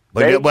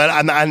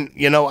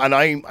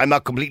 I'm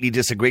not completely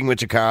disagreeing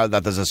with you, Carl,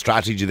 that there's a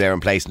strategy there in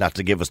place not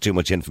to give us too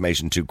much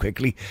information too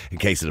quickly in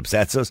case it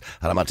upsets us.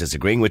 And I'm not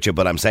disagreeing with you,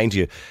 but I'm saying to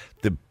you,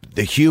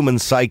 the human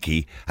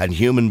psyche and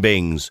human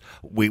beings,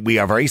 we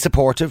are very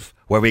supportive.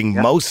 We're being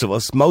most of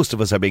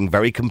us are being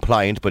very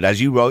compliant, but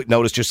as you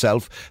noticed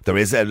yourself, there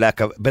is a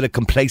bit of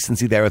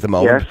complacency there at the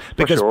moment,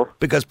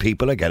 because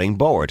people are getting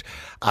bored.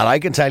 And I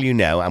can tell you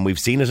now, and we've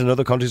seen it in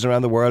other countries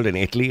around the world, in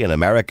Italy, in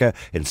America,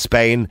 in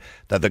Spain,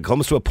 that there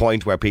comes to a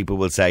point where people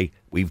will say,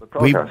 we've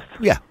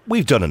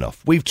done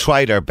enough. We've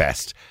tried our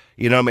best.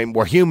 You know what I mean?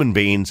 We're human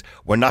beings.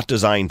 We're not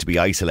designed to be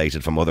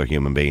isolated from other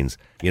human beings.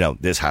 You know,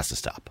 this has to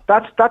stop.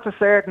 That's a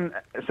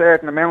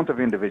certain amount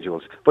of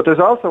individuals. But there's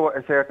also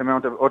a certain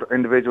amount of other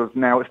individuals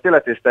now still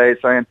at this stage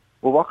saying,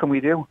 well, what can we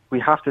do? We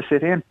have to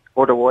sit in.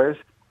 Otherwise,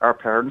 our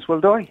parents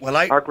will die.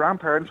 Our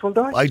grandparents will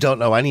die. I don't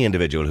know any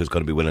individual who's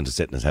going to be willing to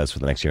sit in his house for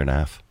the next year and a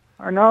half.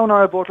 No,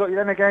 but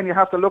then again, you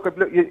have to look at...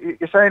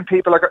 You're saying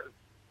people are...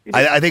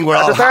 I think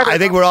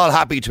we're all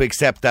happy to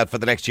accept that for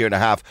the next year and a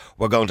half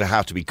we're going to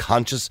have to be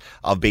conscious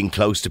of being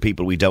close to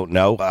people we don't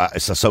know.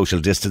 It's a social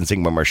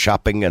distancing when we're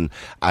shopping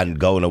and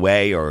going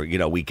away, or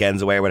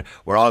weekends away.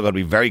 We're all going to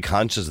be very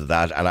conscious of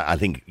that, and I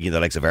think the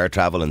likes of air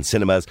travel and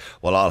cinemas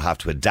will all have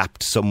to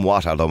adapt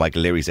somewhat. Although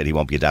Michael Leary said he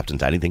won't be adapting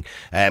to anything,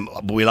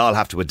 but we'll all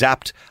have to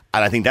adapt,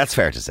 and I think that's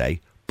fair to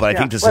say. But I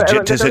think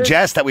to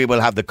suggest that we will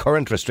have the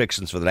current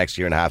restrictions for the next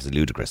year and a half is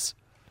ludicrous.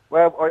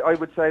 Well, I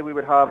would say we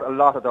would have a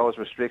lot of those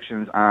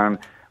restrictions, and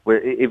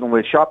even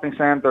with shopping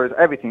centres,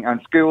 everything,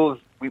 and schools.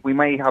 We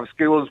may have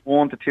schools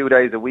 1 to 2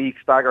 days a week,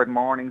 staggered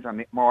mornings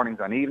and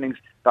evenings,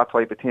 that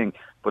type of thing.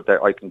 But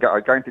I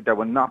guarantee there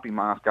will not be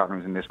mass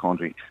gatherings in this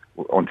country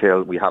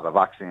until we have a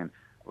vaccine,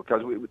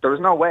 because there is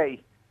no way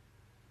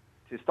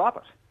to stop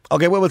it.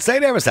 Okay, well, we'll stay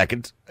there a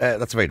second.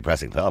 That's a very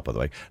depressing thought, by the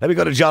way. Let me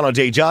go to John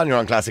O'D. John, you're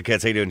on Classic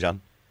Hits. How you doing,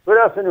 John? Good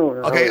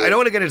afternoon. Okay, I don't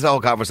want to get into the whole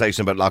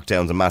conversation about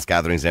lockdowns and mass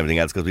gatherings and everything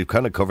else, because we've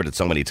kind of covered it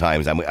so many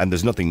times, and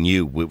there's nothing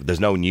new.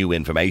 There's no new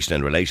information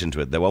in relation to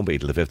it. There won't be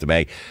till the 5th of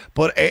May.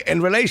 But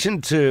in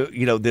relation to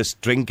this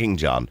drinking,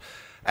 John,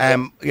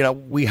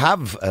 we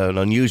have an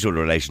unusual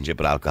relationship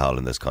with alcohol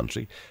in this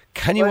country.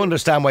 Can you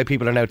understand why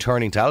people are now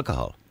turning to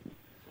alcohol?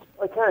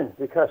 I can,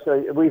 because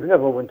we've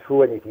never went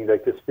through anything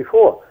like this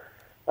before.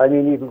 I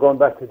mean, even going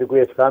back to the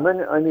Great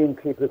Famine, I mean,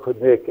 people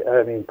could make,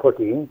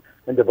 protein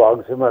in the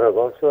bogs and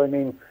whatever. So, I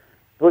mean,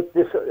 but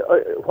this,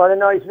 what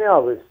annoys me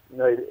always,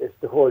 is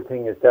the whole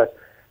thing is that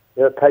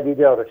Paddy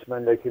the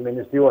Irishman,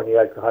 is the only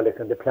alcoholic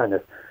on the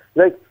planet.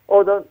 Like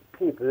other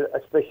people,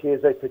 especially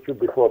as I said to you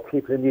before,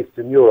 people in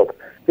Eastern Europe,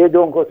 they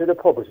don't go to the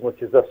pub as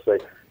much as us,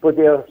 right? But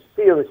they are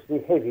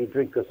seriously heavy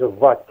drinkers of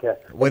vodka.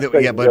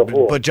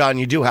 But John,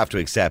 you do have to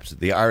accept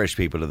the Irish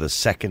people are the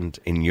second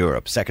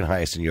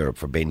highest in Europe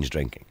for binge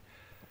drinking.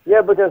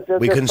 Yeah, but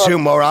we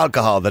consume more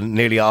alcohol than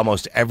nearly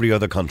almost every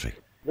other country.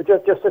 But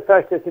just the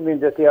fact that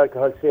that the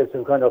alcohol sales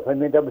have gone up,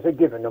 that was a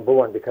given, number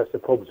one, because the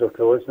pubs were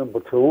closed. Number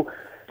two,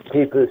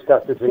 people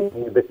started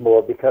drinking a bit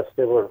more because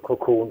they were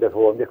cocooned at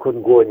home, they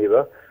couldn't go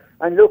anywhere.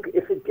 And look,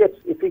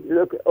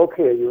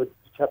 okay, you would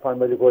chap on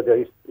when you go there,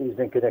 he's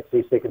drinking next,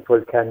 he's taking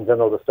 12 cans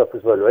and all the stuff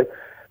as well, right?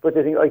 But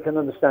I think I can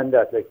understand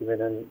that,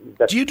 and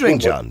that's... Do you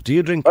drink, John? Do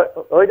you drink?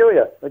 I do,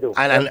 yeah, I do.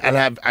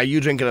 And are you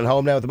drinking at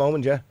home now at the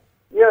moment, yeah?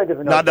 Yeah, I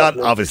do. Not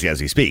obviously as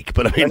we speak,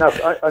 but I mean...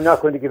 I'm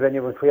not going to give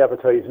anyone free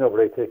advertising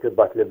over I take a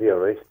bottle of beer,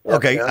 right?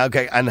 Yeah,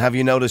 okay. And have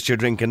you noticed you're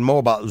drinking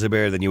more bottles of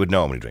beer than you would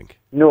normally drink?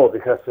 No,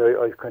 because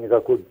I've kind of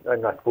got good...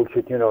 I'm not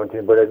bullshit,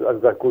 but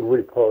I've got good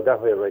willpower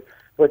that way, right?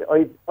 But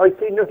I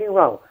see nothing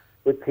wrong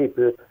with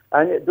people,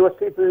 and those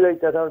people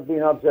that are being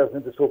observed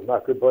in the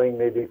supermarket buying,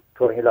 maybe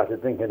throwing a lot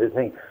of drink in the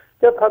thing,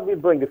 they're probably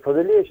buying it for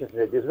relations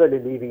as well,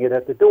 and leaving it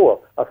at the door,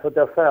 or for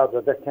their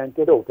father that can't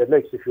get out, that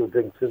likes a few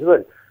drinks as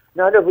well.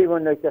 Not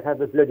everyone like that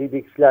have a bloody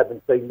big slab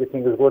inside the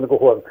thing is going to go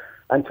home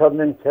and turn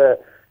into...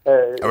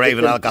 a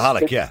raving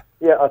alcoholic, yeah.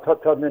 Yeah, or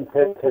turn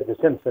into The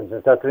Simpsons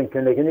and start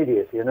drinking like an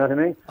idiot, you know what I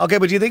mean? Okay,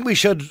 but do you think we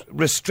should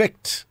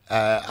restrict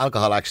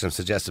alcohol? Actually, I've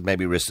suggested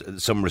maybe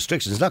some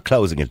restrictions, not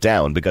closing it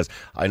down, because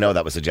I know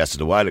that was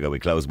suggested a while ago. We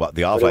closed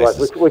the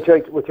off-ices. Which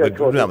I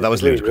totally no, that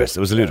was ludicrous. It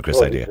was a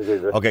ludicrous idea.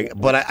 Ludicrous. Okay,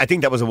 but I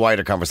think that was a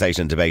wider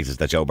conversation and debate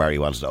that Joe Barry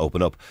wanted to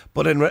open up.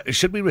 But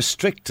should we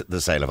restrict the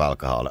sale of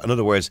alcohol? In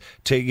other words,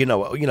 to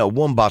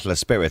one bottle of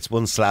spirits,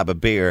 one slab of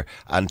beer,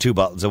 and 2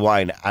 bottles of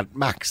wine at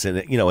max in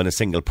a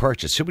single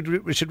purchase. Should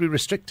we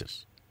restrict it?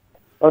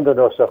 Under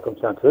no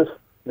circumstances,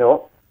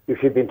 no. You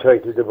should be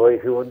entitled to buy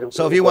if you want to.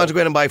 So if you want to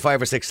go in and buy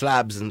 5 or 6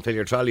 slabs and fill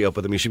your trolley up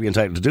with them, you should be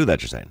entitled to do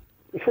that, you're saying?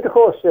 You should, of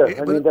course, yeah.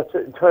 That's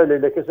entirely,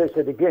 like as I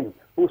said again,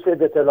 who said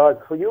that they're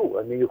allowed for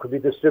you? You could be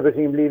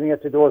distributing them, leaving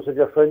at the doors of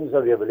your friends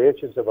or your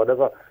relations or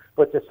whatever,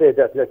 but to say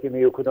that,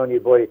 you could only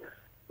buy,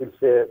 we'll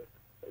say,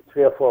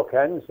 3 or 4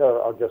 cans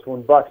or just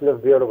 1 bottle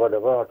of beer or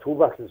whatever, or 2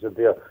 bottles of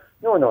beer.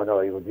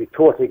 No, you would be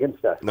totally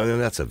against that. No,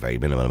 that's a very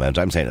minimal amount.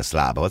 I'm saying a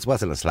slab.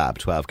 What's in a slab?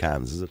 12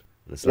 cans, is it?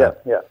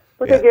 Yeah.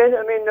 But again,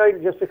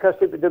 just because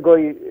the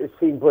guy is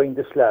seen buying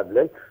the slab,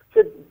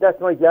 that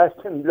might last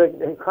him.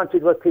 Contrary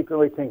to what people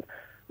might think,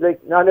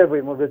 not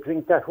everyone would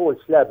drink that whole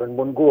slab in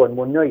one go in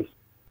one night.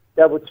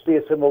 That would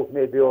space him out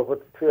maybe over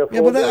 3 or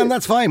 4 days. And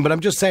that's fine, but I'm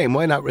just saying,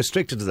 why not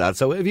restrict it to that?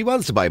 So if he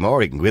wants to buy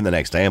more, he can go in the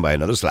next day and buy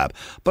another slab.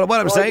 But what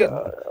I'm saying...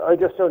 I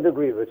just don't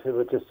agree with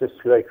it. It's just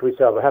like we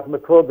saw what happened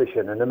with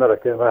Prohibition in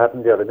America and what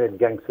happened there. They made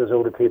gangsters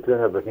out of people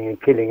and everything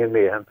and killing and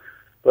mayhem.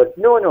 But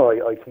no,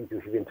 I think you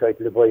should be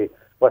entitled to buy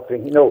what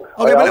drink. No.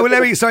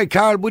 Okay, sorry,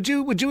 Carl, would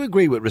you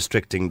agree with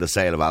restricting the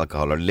sale of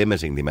alcohol or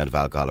limiting the amount of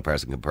alcohol a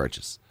person can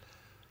purchase?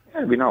 Yeah,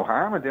 there'd be no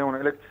harm in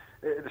doing it.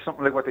 It's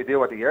something like what they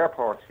do at the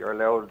airports. You're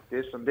allowed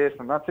this, and that's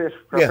it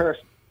for a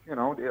person.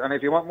 And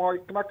if you want more,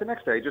 you come back the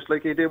next day, just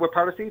like you do with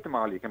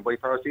paracetamol. You can buy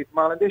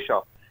paracetamol in this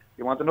shop.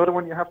 You want another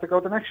one, you have to go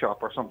to the next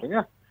shop or something,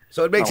 yeah.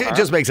 So it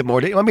just makes it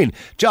more...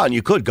 John,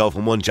 you could go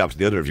from one shop to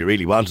the other if you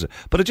really wanted,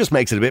 but it just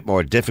makes it a bit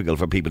more difficult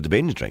for people to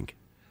binge drink.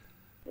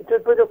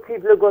 But look,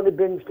 people are going to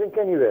binge drink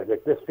anyway.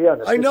 Like, let's be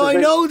honest. I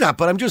know that,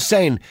 but I'm just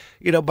saying,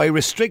 by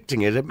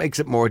restricting it, it makes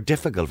it more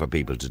difficult for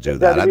people to do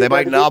that. And they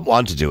might not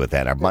want to do it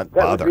then, or might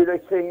bother. That would be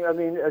like saying,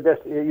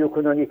 that you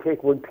can only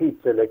take one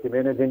pizza, and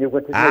then you're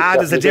going to...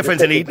 there's a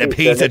difference in eating a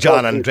pizza,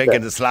 John, and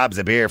drinking the slabs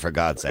of beer, for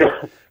God's sake.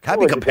 Can't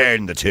be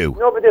comparing the two.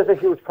 No, but there's a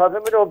huge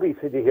problem with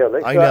obesity here.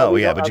 I know,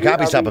 but you can't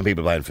be stopping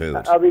people buying food.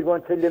 Are we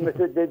going to limit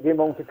the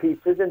amount of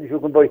pizzas and you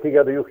can buy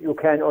together? You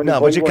can only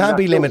but you can't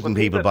be limiting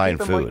people buying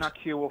food. People might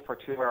not queue up for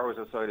 2 hours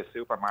outside a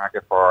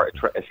supermarket for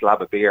a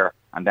slab of beer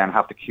and then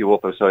have to queue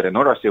up outside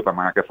another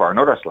supermarket for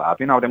another slab.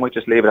 They might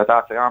just leave it at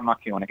that, say, I'm not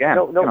queuing again.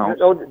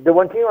 No, the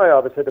one thing I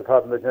always had the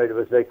problem with now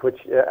was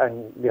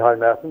and Micheál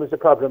Martin was the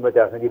problem with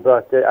that, and he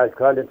brought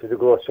alcohol into the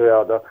grocery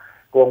order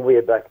going way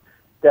back,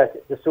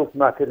 that the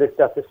supermarket they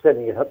started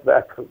selling it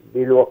back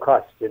below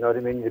cost, you know what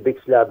I mean, the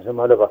big slabs and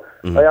whatever.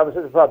 I always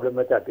had a problem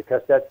with that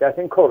because that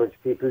encouraged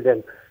people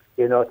then,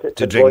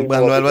 to drink.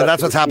 Well,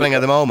 that's what's happening at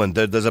the moment.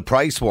 There's a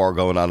price war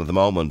going on at the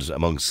moment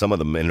among some of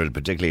them,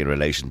 particularly in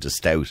relation to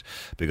stout,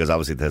 because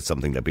obviously that's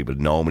something that people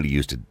normally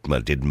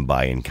didn't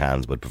buy in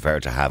cans, but prefer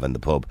to have in the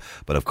pub.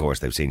 But of course,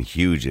 they've seen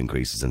huge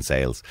increases in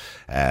sales,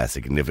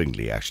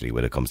 significantly actually,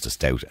 when it comes to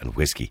stout and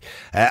whiskey.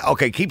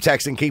 Okay, keep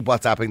texting, keep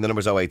WhatsApping. The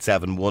number's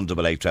 087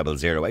 188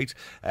 0008.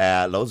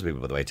 Loads of people,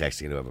 by the way,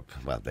 texting.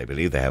 They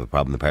believe they have a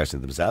problem, the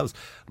person themselves.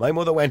 My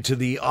mother went to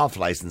the off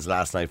licence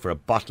last night for a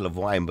bottle of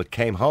wine, but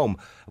came home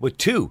with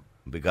 2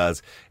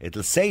 because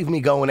it'll save me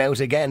going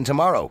out again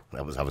tomorrow.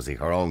 That was obviously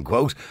her own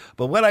quote.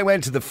 But when I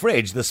went to the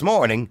fridge this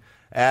morning,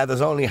 there's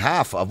only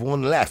half of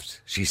one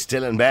left. She's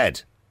still in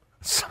bed.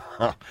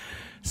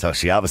 So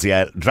she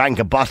obviously drank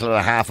a bottle and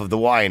a half of the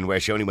wine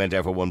where she only went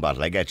there for 1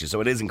 bottle. I get you. So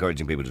it is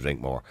encouraging people to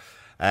drink more.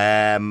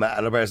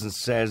 Another person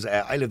says,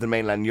 I lived in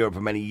mainland Europe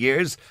for many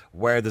years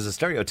where there's a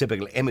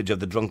stereotypical image of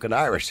the drunken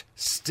Irish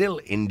still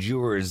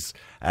endures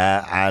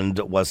and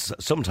was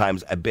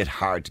sometimes a bit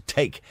hard to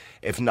take,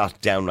 if not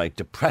downright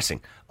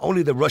depressing.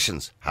 Only the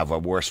Russians have a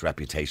worse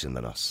reputation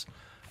than us.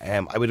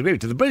 I would agree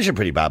with you. The British are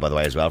pretty bad, by the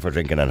way, as well, for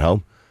drinking at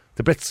home.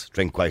 The Brits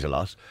drink quite a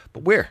lot,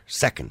 but we're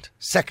second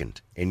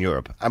in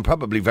Europe, and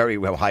probably very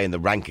high in the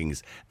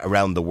rankings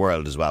around the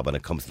world as well when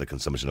it comes to the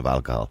consumption of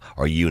alcohol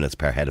or units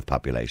per head of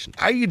population.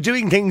 Are you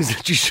doing things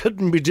that you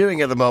shouldn't be doing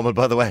at the moment,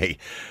 by the way?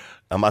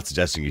 I'm not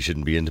suggesting you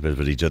shouldn't be intimate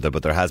with each other,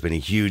 but there has been a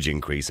huge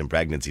increase in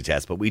pregnancy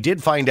tests. But we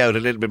did find out a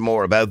little bit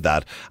more about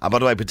that, and by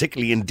the way,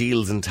 particularly in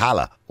Deals and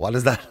Tala. What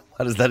is that?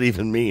 What does that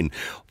even mean?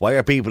 Why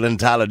are people in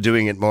Tala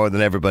doing it more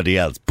than everybody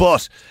else?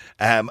 But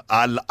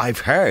I've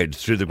heard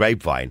through the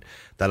grapevine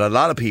that a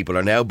lot of people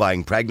are now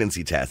buying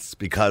pregnancy tests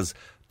because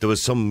there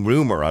was some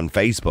rumour on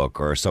Facebook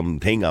or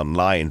something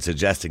online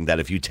suggesting that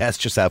if you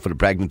test yourself with a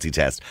pregnancy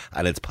test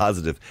and it's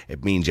positive,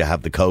 it means you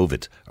have the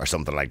COVID or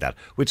something like that,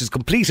 which is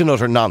complete and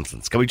utter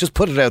nonsense. Can we just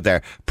put it out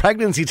there?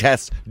 Pregnancy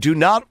tests do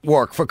not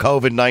work for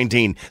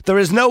COVID-19. There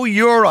is no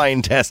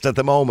urine test at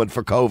the moment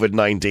for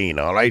COVID-19,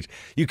 all right?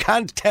 You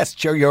can't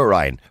test your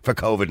urine for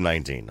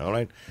COVID-19, all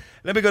right?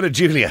 Let me go to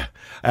Julia.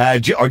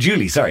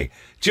 Julie, sorry.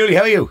 Julie,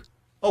 how are you?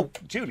 Oh,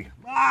 Julie.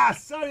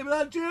 Sorry about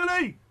that,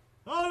 Julie.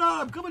 Hold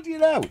on, I'm coming to you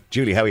now.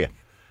 Julie, how are you?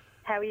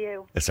 How are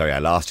you? Sorry, I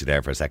lost you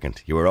there for a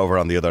second. You were over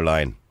on the other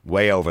line.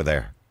 Way over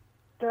there.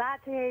 Glad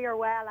to hear you're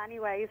well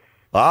anyways.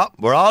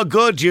 We're all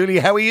good, Julie.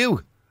 How are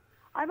you?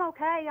 I'm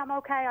okay.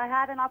 I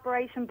had an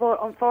operation, but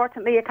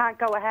unfortunately it can't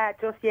go ahead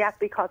just yet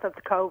because of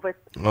the COVID.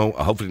 Oh,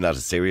 hopefully not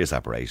a serious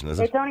operation, is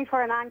it? It's only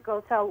for an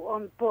ankle,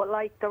 so but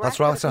like the rest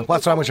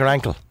What's wrong with your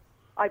ankle?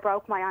 I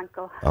broke my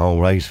ankle. Oh,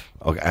 right.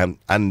 Okay.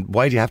 And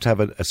why do you have to have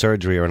a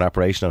surgery or an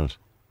operation on it?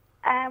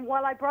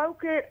 Well, I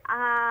broke it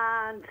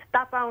and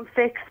that bone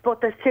fixed,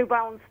 but there's 2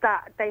 bones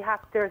that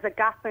there's a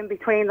gap in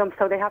between them,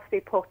 so they have to be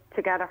put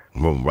together.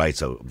 Oh, right,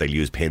 so they'll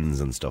use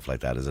pins and stuff like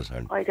that, is it?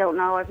 I don't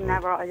know. I've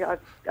never.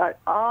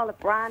 All a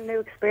brand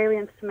new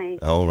experience to me.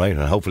 Oh, right,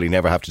 and hopefully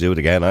never have to do it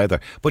again either.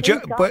 But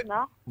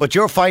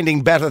you're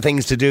finding better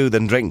things to do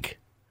than drink.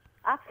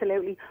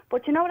 Absolutely.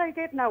 But you know what I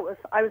did notice?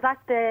 I was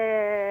out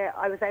the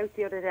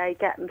other day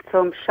getting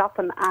some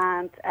shopping,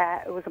 and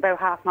it was about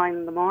 9:30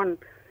 in the morning.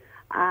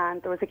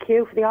 And there was a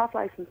queue for the off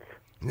licence.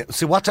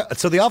 So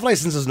so the off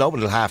licence isn't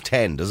open until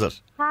 10:30, does it?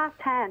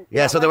 10:30.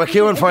 Yeah, so they were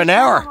queuing for an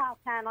hour.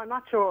 10:30, I'm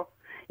not sure.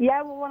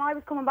 Yeah, well, when I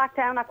was coming back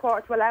down at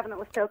 11:15, it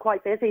was still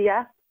quite busy.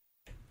 Yeah.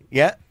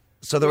 Yeah.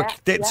 So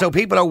so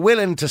people are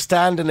willing to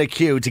stand in a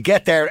queue to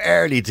get there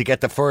early to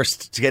get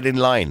in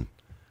line.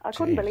 I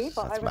couldn't believe it.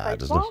 I was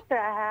mad, like, what the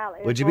hell?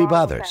 Would you be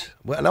bothered?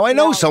 Well, now I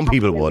know some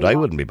people would. I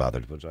wouldn't be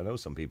bothered, but I know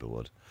some people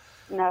would.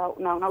 No.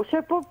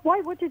 Sure, but why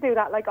would you do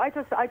that? Like, I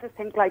just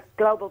think, like,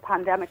 global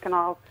pandemic and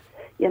all,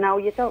 you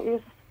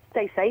just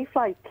stay safe,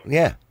 like.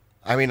 Yeah.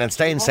 I mean, and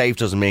staying safe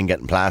doesn't mean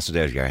getting plastered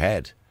out of your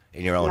head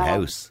in your own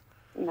house.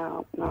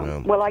 No.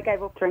 Well, I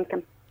gave up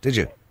drinking. Did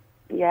you?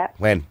 Yeah.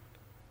 When?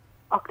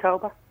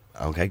 October.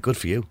 Okay, good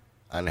for you.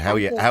 And how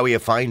are you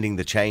finding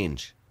the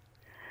change?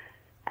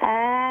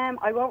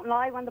 I won't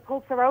lie, when the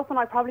pubs are open,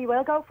 I probably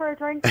will go for a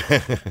drink.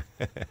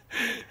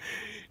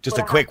 Just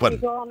But a quick one.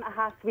 It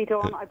has to be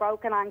done. I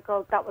broke an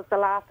ankle. That was the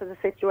last of the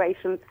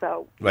situation.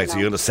 So Right, so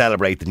you're going to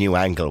celebrate the new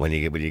ankle when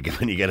you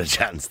get a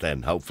chance.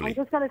 Then hopefully I'm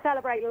just going to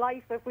celebrate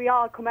life if we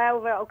all come out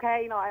of it.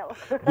 Okay, Niall.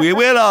 we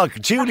will all,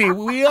 Julie.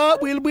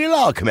 We'll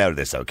all come out of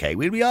this. Okay,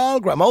 we'll be all.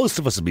 Most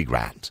of us will be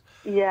grand.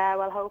 Yeah,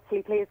 well,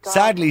 hopefully, please God.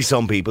 Sadly,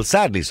 some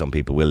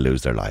people will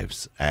lose their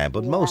lives,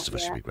 but most of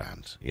us should be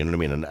grand. You know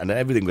what I mean? And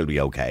everything will be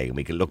okay, and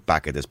we can look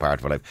back at this part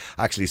of our life.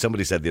 Actually,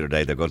 somebody said the other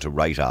day they're going to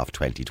write off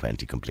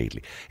 2020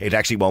 completely. It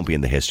actually won't be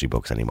in the history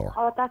books anymore.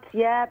 Oh,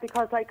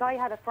 because like I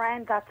had a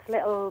friend that's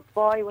little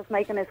boy was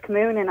making his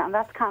communion, and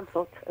that's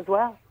cancelled as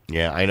well.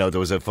 Yeah, I know. There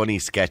was a funny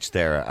sketch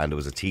there, and there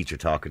was a teacher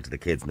talking to the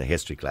kids in the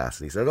history class,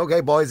 and he said, "Okay,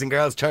 boys and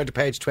girls, turn to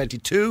page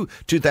 22,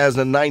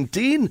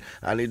 2019."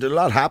 And a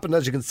lot happened,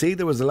 as you can see.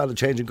 There was a lot of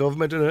change in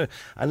government.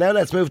 And now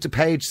let's move to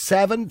page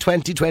 7,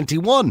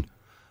 2021.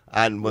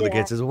 And one of the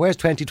kids says, "Well, where's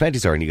 2020,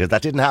 sir?" And he goes,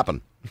 "That didn't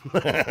happen."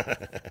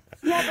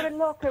 Yeah, but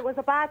look, it was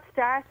a bad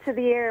start to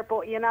the year,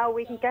 but you know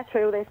we can get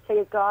through this,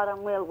 please God,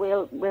 and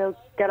we'll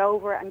get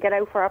over it and get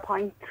out for a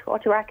pint.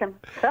 What do you reckon?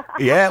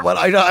 Yeah, well,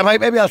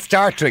 maybe I'll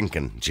start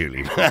drinking,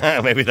 Julie.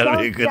 Maybe that'll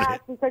be a good.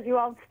 Don't because you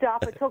won't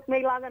stop. It took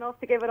me long enough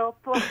to give it up.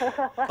 All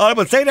right,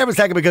 but stay there for a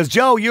second, because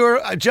Joe,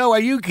 are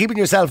you keeping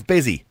yourself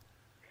busy?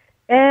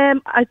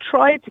 I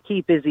tried to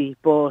keep busy,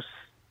 but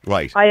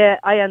right,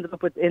 I ended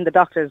up in the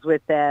doctor's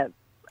with.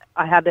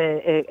 I had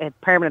a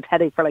permanent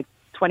headache for like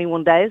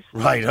 21 days.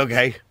 Right,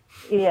 okay.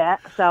 Yeah,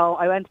 so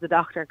I went to the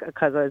doctor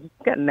because I was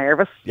getting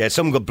nervous. Yeah,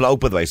 some good bloke,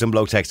 by the way, some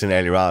bloke texted in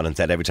earlier on and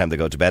said every time they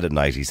go to bed at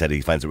night, he said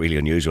he finds it really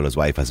unusual his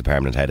wife has a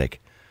permanent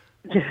headache.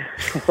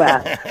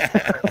 Well,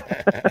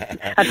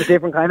 that's a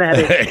different kind of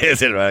headache.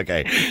 Is it?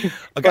 Okay.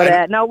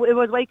 But no, it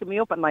was waking me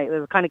up at night. It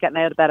was kind of getting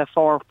out of bed at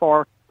 4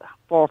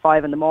 or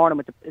 5 in the morning,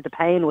 but the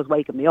pain was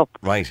waking me up.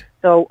 Right.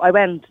 So I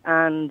went,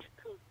 and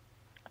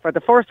for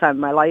the first time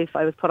in my life,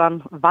 I was put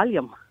on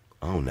Valium.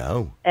 Oh,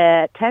 no.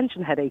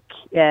 Tension headache.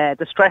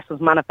 The stress was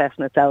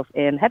manifesting itself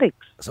in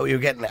headaches. So you're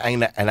getting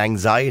an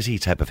anxiety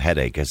type of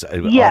headache?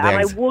 Yeah, and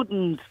I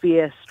wouldn't be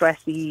a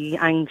stressy,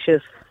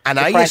 anxious. And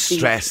are you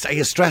stressed? Are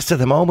you stressed at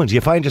the moment? Do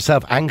you find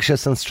yourself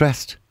anxious and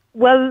stressed?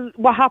 Well,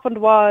 what happened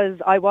was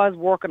I was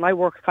working. I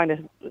worked kind of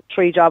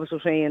 3 jobs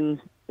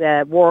between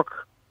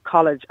work,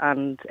 college,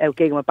 and out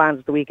gigging with bands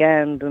at the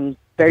weekend, and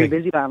very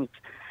busy bands.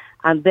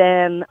 And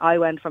then I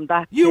went from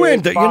that. You're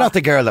not the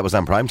girl that was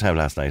on Primetime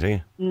last night, are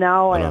you?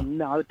 No, I am.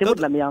 No, they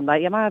wouldn't let me on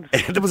that. You're mad.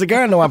 There was a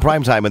girl on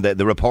Primetime, and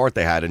the report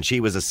they had, and she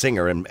was a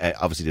singer, and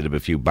obviously did a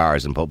few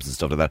bars and pubs and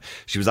stuff like that.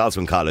 She was also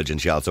in college, and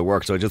she also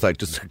worked. So I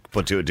just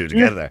put 2 and 2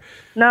 together there.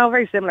 No,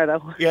 very similar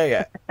though.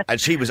 Yeah.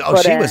 And she was.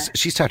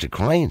 She started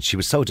crying. She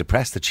was so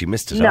depressed that she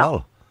missed it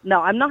all.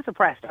 No, I'm not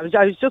depressed. I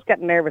was just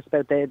getting nervous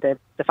about the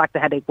fact the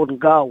headache wouldn't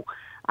go.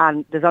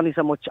 And there's only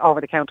so much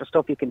over-the-counter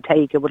stuff you can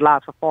take. It would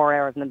last for 4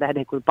 hours, and then the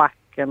headache was back.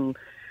 And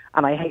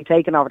I hate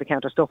taking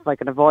over-the-counter stuff if I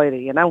can avoid it,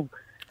 you know.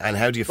 And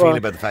how do you feel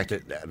about the fact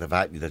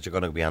that you're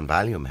going to be on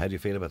Valium? How do you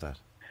feel about that?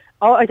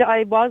 Oh,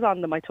 I was on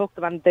them. I took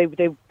them, and they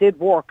did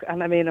work.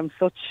 And I mean, I'm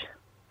such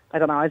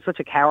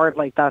a coward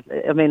like that.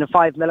 I mean,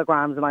 5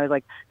 milligrams, and I was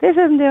like, this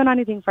isn't doing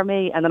anything for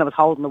me. And then I was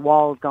holding the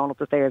walls going up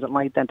the stairs at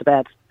night, then to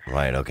bed.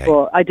 Right, okay.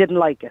 But I didn't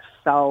like it,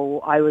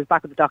 so I was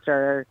back with the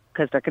doctor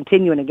because they're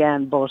continuing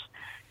again, but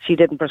she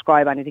didn't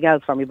prescribe anything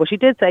else for me. But she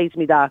did say to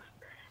me that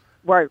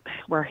we're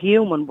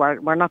human.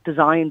 We're not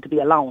designed to be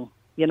alone.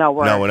 You know,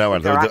 no. And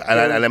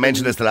I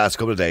mentioned this the last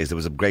couple of days. There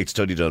was a great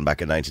study done back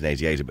in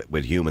 1988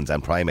 with humans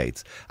and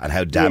primates and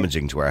how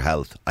damaging to our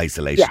health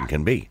isolation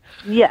can be.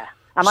 Yeah,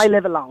 and I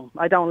live alone.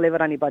 I don't live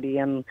with anybody,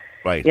 and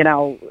right. You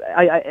know,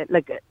 I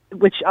like,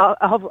 which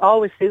have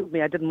always suited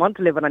me. I didn't want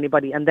to live with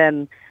anybody, and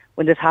then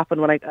when this happened,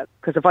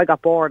 because if I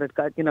got bored,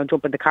 I'd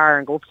jump in the car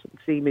and go up and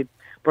see my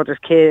brother's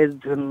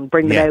kids and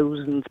bring them out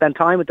and spend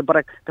time with them.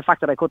 But the fact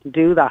that I couldn't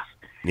do that.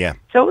 Yeah.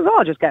 So it was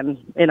all just getting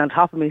in on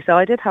top of me. So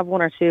I did have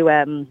 1 or 2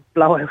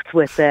 blowouts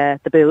with the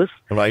booze.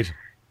 Right.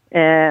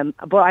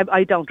 But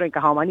I don't drink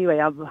at home anyway.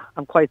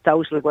 I'm quite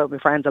social. I go out with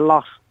my friends a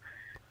lot.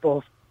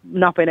 But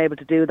not being able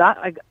to do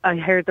that, I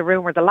heard the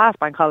rumour the last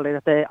bank holiday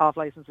that the off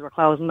licences were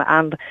closing,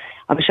 and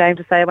I'm ashamed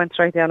to say I went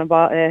straight down and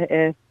bought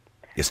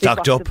You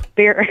stocked up?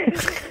 Beer.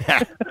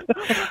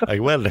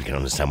 Well, I can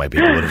understand why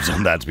people would have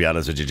done that, to be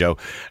honest with you, Joe.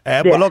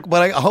 But look,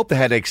 I hope the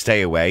headaches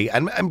stay away.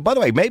 And by the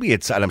way, maybe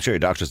it's, and I'm sure your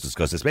doctors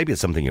discuss this, maybe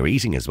it's something you're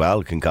eating as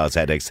well can cause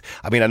headaches.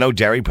 I mean, I know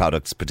dairy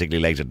products,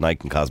 particularly late at night,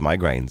 can cause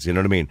migraines. You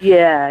know what I mean?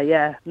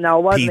 Yeah. No,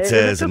 it wasn't.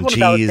 Pizzas and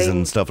cheese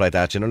and stuff like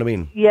that. You know what I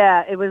mean?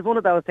 Yeah, it was one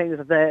of those things.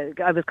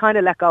 I was kind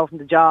of let go from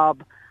the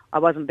job. I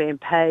wasn't being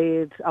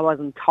paid. I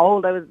wasn't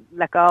told I was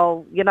let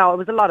go. You know, it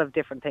was a lot of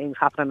different things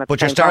happening at the same time.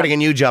 But you're starting a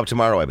new job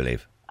tomorrow, I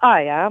believe.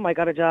 I am. I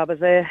got a job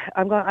as I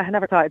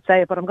never thought I'd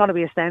say it, but I'm going to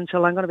be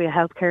essential. I'm going to be a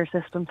healthcare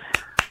assistant.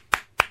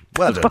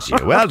 Well done to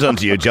you. Well done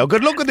to you, Joe.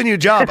 Good luck with the new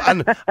job,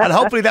 and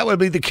hopefully that will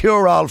be the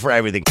cure-all for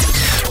everything.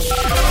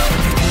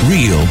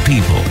 Real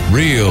people,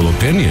 real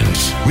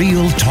opinions,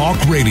 real talk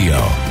radio.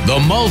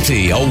 The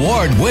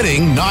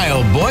multi-award-winning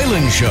Niall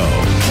Boylan Show.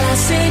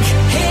 Classic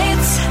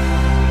hits.